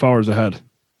 and a half hours ahead.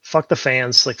 Fuck the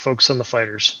fans. Like focus on the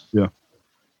fighters. Yeah.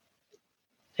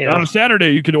 On a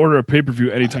Saturday, you could order a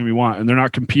pay-per-view anytime you want, and they're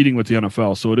not competing with the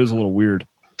NFL, so it is a little weird.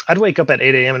 I'd wake up at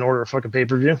 8 a.m. and order a fucking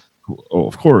pay-per-view. Oh,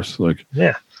 of course. Like,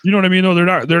 yeah. You know what I mean? No, they're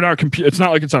not it's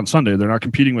not like it's on Sunday. They're not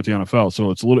competing with the NFL,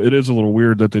 so it is a little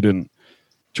weird that they didn't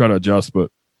try to adjust.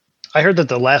 But I heard that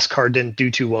the last card didn't do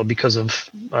too well because of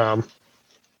the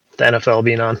NFL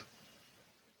being on.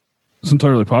 It's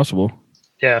entirely possible.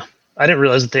 Yeah. I didn't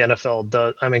realize that the NFL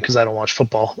does. I mean, because I don't watch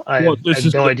football. I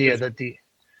had no idea that the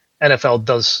NFL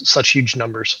does such huge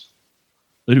numbers.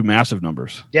 They do massive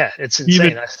numbers. Yeah, it's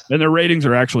insane. And their ratings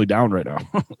are actually down right now.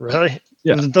 Really?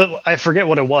 Yeah. I forget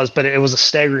what it was, but it was a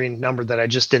staggering number that I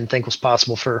just didn't think was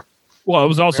possible for. Well, it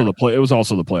was also the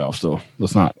playoffs, though.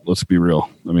 Let's be real.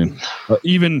 I mean,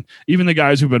 even the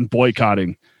guys who've been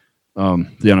boycotting the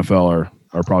NFL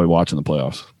are probably watching the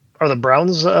playoffs. Are the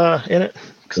Browns in it?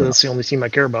 Because that's the only team I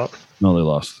care about. No, they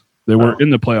lost. They were in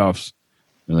the playoffs,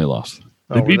 and they lost.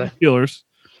 They beat the Steelers,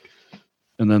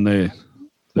 and then they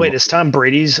wait, is Tom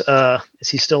Brady's is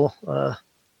he still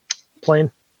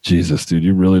playing? Jesus, dude,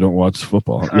 you really don't watch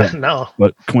football. Yeah. No.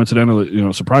 But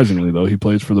coincidentally, surprisingly though, he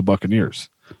plays for the Buccaneers.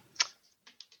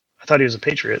 I thought he was a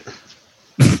Patriot.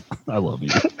 I love you.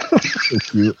 So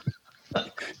cute.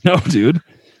 No, dude.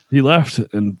 He left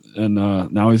and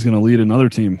now he's gonna lead another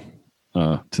team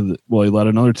he led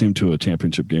another team to a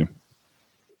championship game.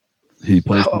 He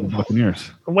plays for the Buccaneers.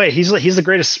 Wait, he's the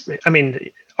greatest. I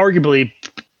mean, arguably,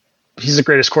 he's the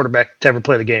greatest quarterback to ever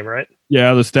play the game, right?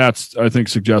 Yeah, the stats I think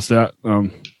suggest that.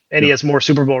 And he has more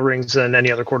Super Bowl rings than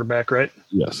any other quarterback, right?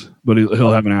 Yes, but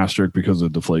he'll have an asterisk because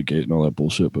of Deflategate and all that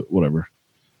bullshit. But whatever.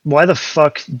 Why the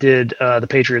fuck did the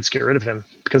Patriots get rid of him?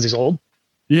 Because he's old?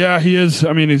 Yeah, he is.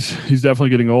 I mean, he's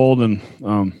definitely getting old, and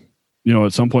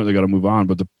at some point they got to move on.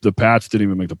 But the Pats didn't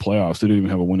even make the playoffs. They didn't even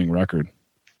have a winning record.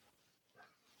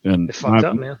 And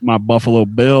my Buffalo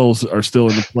Bills are still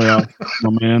in the playoffs, my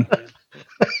man.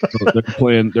 So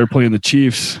they're playing the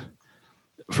Chiefs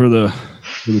for the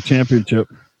championship.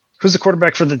 Who's the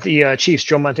quarterback for the Chiefs?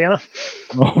 Joe Montana?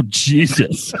 Oh,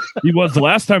 Jesus. He was the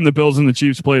last time the Bills and the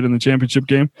Chiefs played in the championship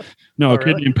game. No, a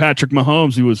kid named Patrick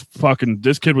Mahomes. He was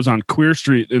this kid was on Queer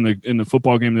Street in the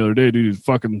football game the other day, dude. He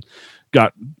fucking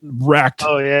got wrecked.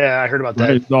 Oh, yeah, I heard about that.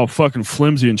 He's all fucking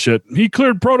flimsy and shit. He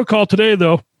cleared protocol today,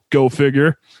 though. Go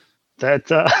figure. That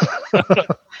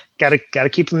gotta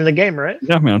keep him in the game, right?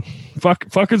 Yeah, man.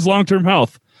 Fuck his long-term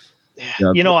health.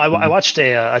 Yeah. I watched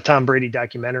a Tom Brady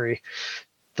documentary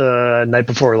the night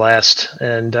before last,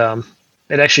 and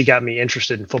it actually got me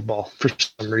interested in football for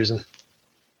some reason.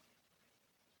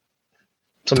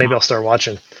 So maybe I'll start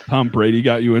watching. Tom Brady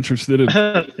got you interested in?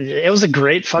 It was a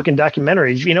great fucking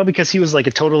documentary, because he was like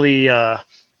a totally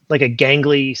like a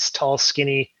gangly, tall,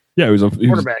 skinny he was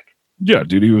quarterback.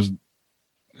 Dude, he was.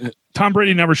 Tom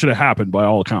Brady never should have happened by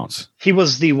all accounts. He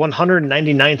was the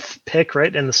 199th pick,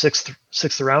 right, in the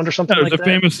sixth round or something.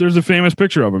 There's a famous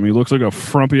picture of him. He looks like a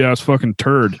frumpy ass fucking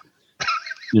turd.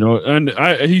 And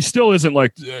he still isn't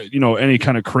like any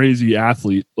kind of crazy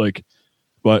athlete,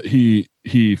 but he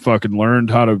fucking learned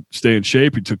how to stay in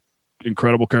shape. He took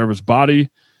incredible care of his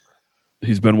body.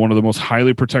 He's been one of the most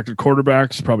highly protected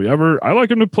quarterbacks probably ever. I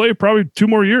like him to play probably 2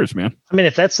 more years, man. I mean,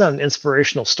 if that's not an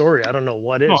inspirational story, I don't know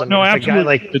what is. No,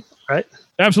 absolutely. Right?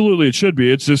 Absolutely, it should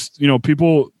be. It's just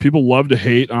people love to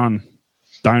hate on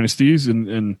dynasties,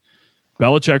 and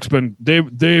Belichick's been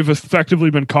they've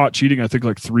effectively been caught cheating. I think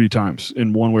like 3 times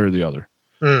in one way or the other.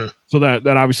 So that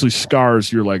obviously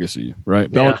scars your legacy, right?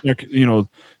 Yeah. Belichick,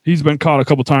 he's been caught a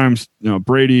couple times.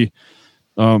 Brady.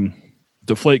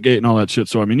 Deflategate and all that shit.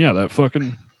 So I mean, yeah, that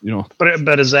fucking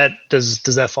But is that does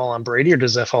that fall on Brady or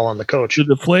does that fall on the coach? The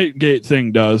Deflategate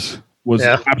thing was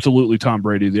absolutely Tom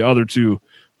Brady. The other two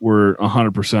were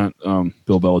 100%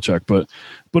 Bill Belichick.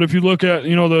 But if you look at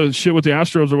the shit with the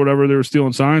Astros or whatever, they were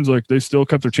stealing signs. Like they still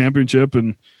kept their championship,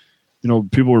 and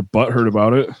people were butthurt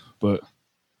about it. But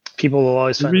people will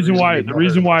always the reason why the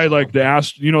reason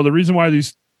why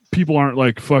these people aren't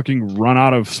like fucking run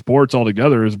out of sports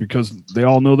altogether is because they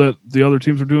all know that the other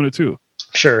teams are doing it too.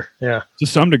 Sure. Yeah. To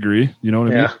some degree, you know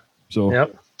what I mean? So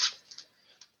yep.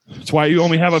 That's why you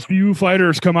only have a few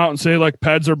fighters come out and say like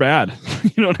peds are bad.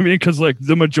 You know what I mean? Because like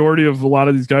the majority of a lot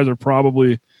of these guys are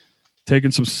probably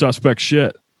taking some suspect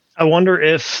shit. I wonder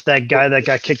if that guy that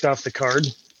got kicked off the card,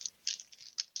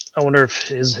 I wonder if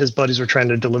his buddies were trying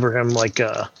to deliver him like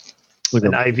an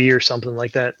IV or something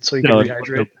like that so he can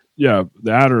rehydrate.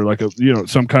 That or like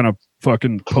some kind of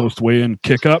fucking post weigh-in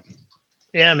kick up.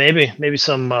 Yeah, maybe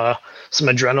some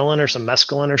adrenaline or some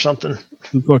mescaline or something.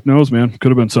 Who the fuck knows, man?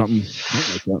 Could have been something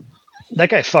like that. That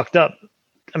guy fucked up.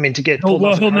 I mean, to get pulled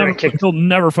off the card and kicked. He'll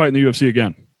never fight in the UFC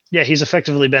again. Yeah, he's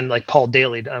effectively been like Paul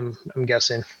Daly. I'm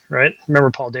guessing, right?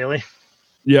 Remember Paul Daly?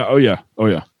 Yeah. Oh yeah.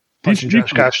 Punching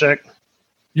Josh Koscheck.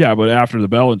 Yeah, but after the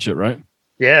bell and shit, right?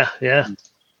 Yeah. Yeah,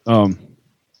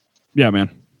 man.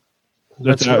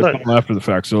 That's after the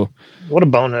fact. So what a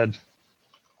bonehead.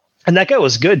 And that guy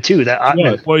was good too. That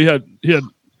Ottman. Yeah, well, he had.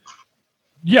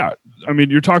 Yeah, I mean,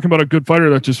 you're talking about a good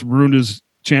fighter that just ruined his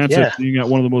chance at being at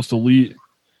one of the most elite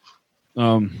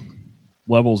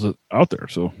levels out there.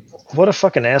 So what a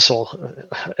fucking asshole!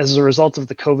 As a result of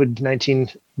the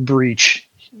COVID-19 breach,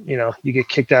 you get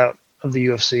kicked out of the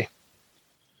UFC.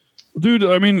 Dude,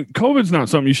 I mean, COVID's not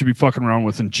something you should be fucking around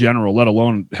with in general, let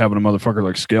alone having a motherfucker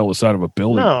like scale the side of a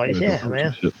building. No, yeah,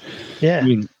 man. Yeah. I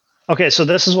mean, okay, so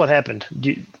this is what happened.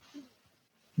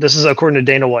 This is according to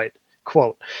Dana White.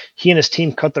 Quote, he and his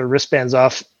team cut their wristbands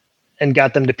off and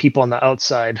got them to people on the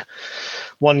outside.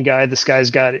 One guy, this guy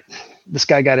got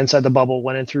inside the bubble,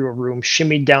 went in through a room,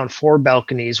 shimmied down 4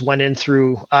 balconies, went in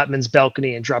through Ottman's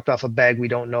balcony and dropped off a bag we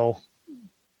don't know.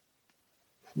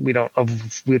 We don't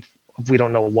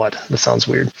know what. That sounds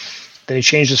weird. Then he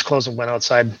changed his clothes and went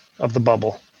outside of the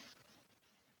bubble.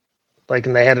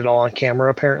 And they had it all on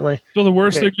camera, apparently. So the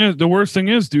worst thing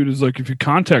is, dude, is like if you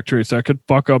contact trace, that could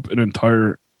fuck up an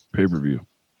entire pay-per-view.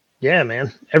 Yeah,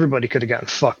 man. Everybody could have gotten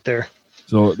fucked there.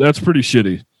 So that's pretty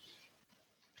shitty.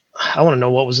 I want to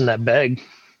know what was in that bag.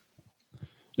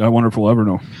 I wonder if we'll ever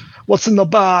know. What's in the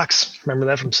box? Remember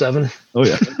that from 7? Oh,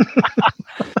 yeah.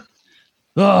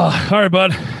 All right,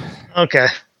 bud. Okay.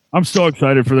 I'm so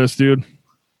excited for this, dude.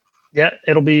 Yeah,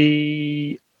 it'll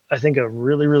be, I think, a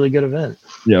really, really good event.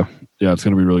 Yeah, it's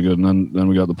going to be really good. And then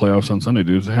we got the playoffs on Sunday,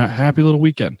 dude. Happy little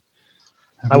weekend.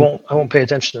 I won't pay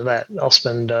attention to that. I'll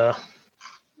spend.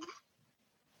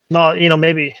 No,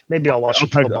 maybe I'll watch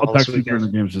football. I'll text you during the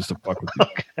games just to fuck with you.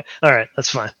 Okay. All right, that's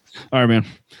fine. All right, man.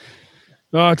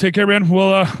 Take care, man.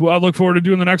 Well, I look forward to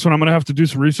doing the next one. I'm going to have to do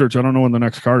some research. I don't know when the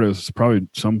next card is. It's probably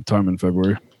sometime in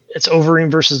February. It's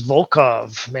Overeem versus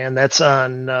Volkov, man. That's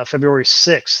on February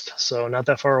 6th, so not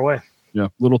that far away. Yeah,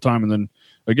 little time. And then,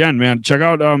 again, man, check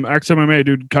out XMMA,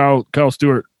 dude. Kyle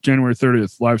Stewart, January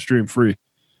 30th, live stream free.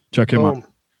 Check him out.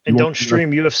 And don't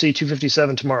stream UFC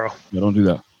 257 tomorrow. Yeah, don't do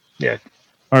that. Yeah.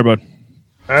 All right, bud.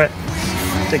 All right.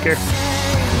 Take care.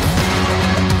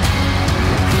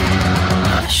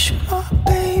 Hush, my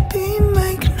baby,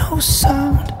 make no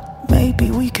sound. Maybe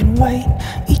we can wait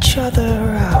each other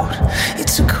out.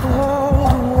 It's a cold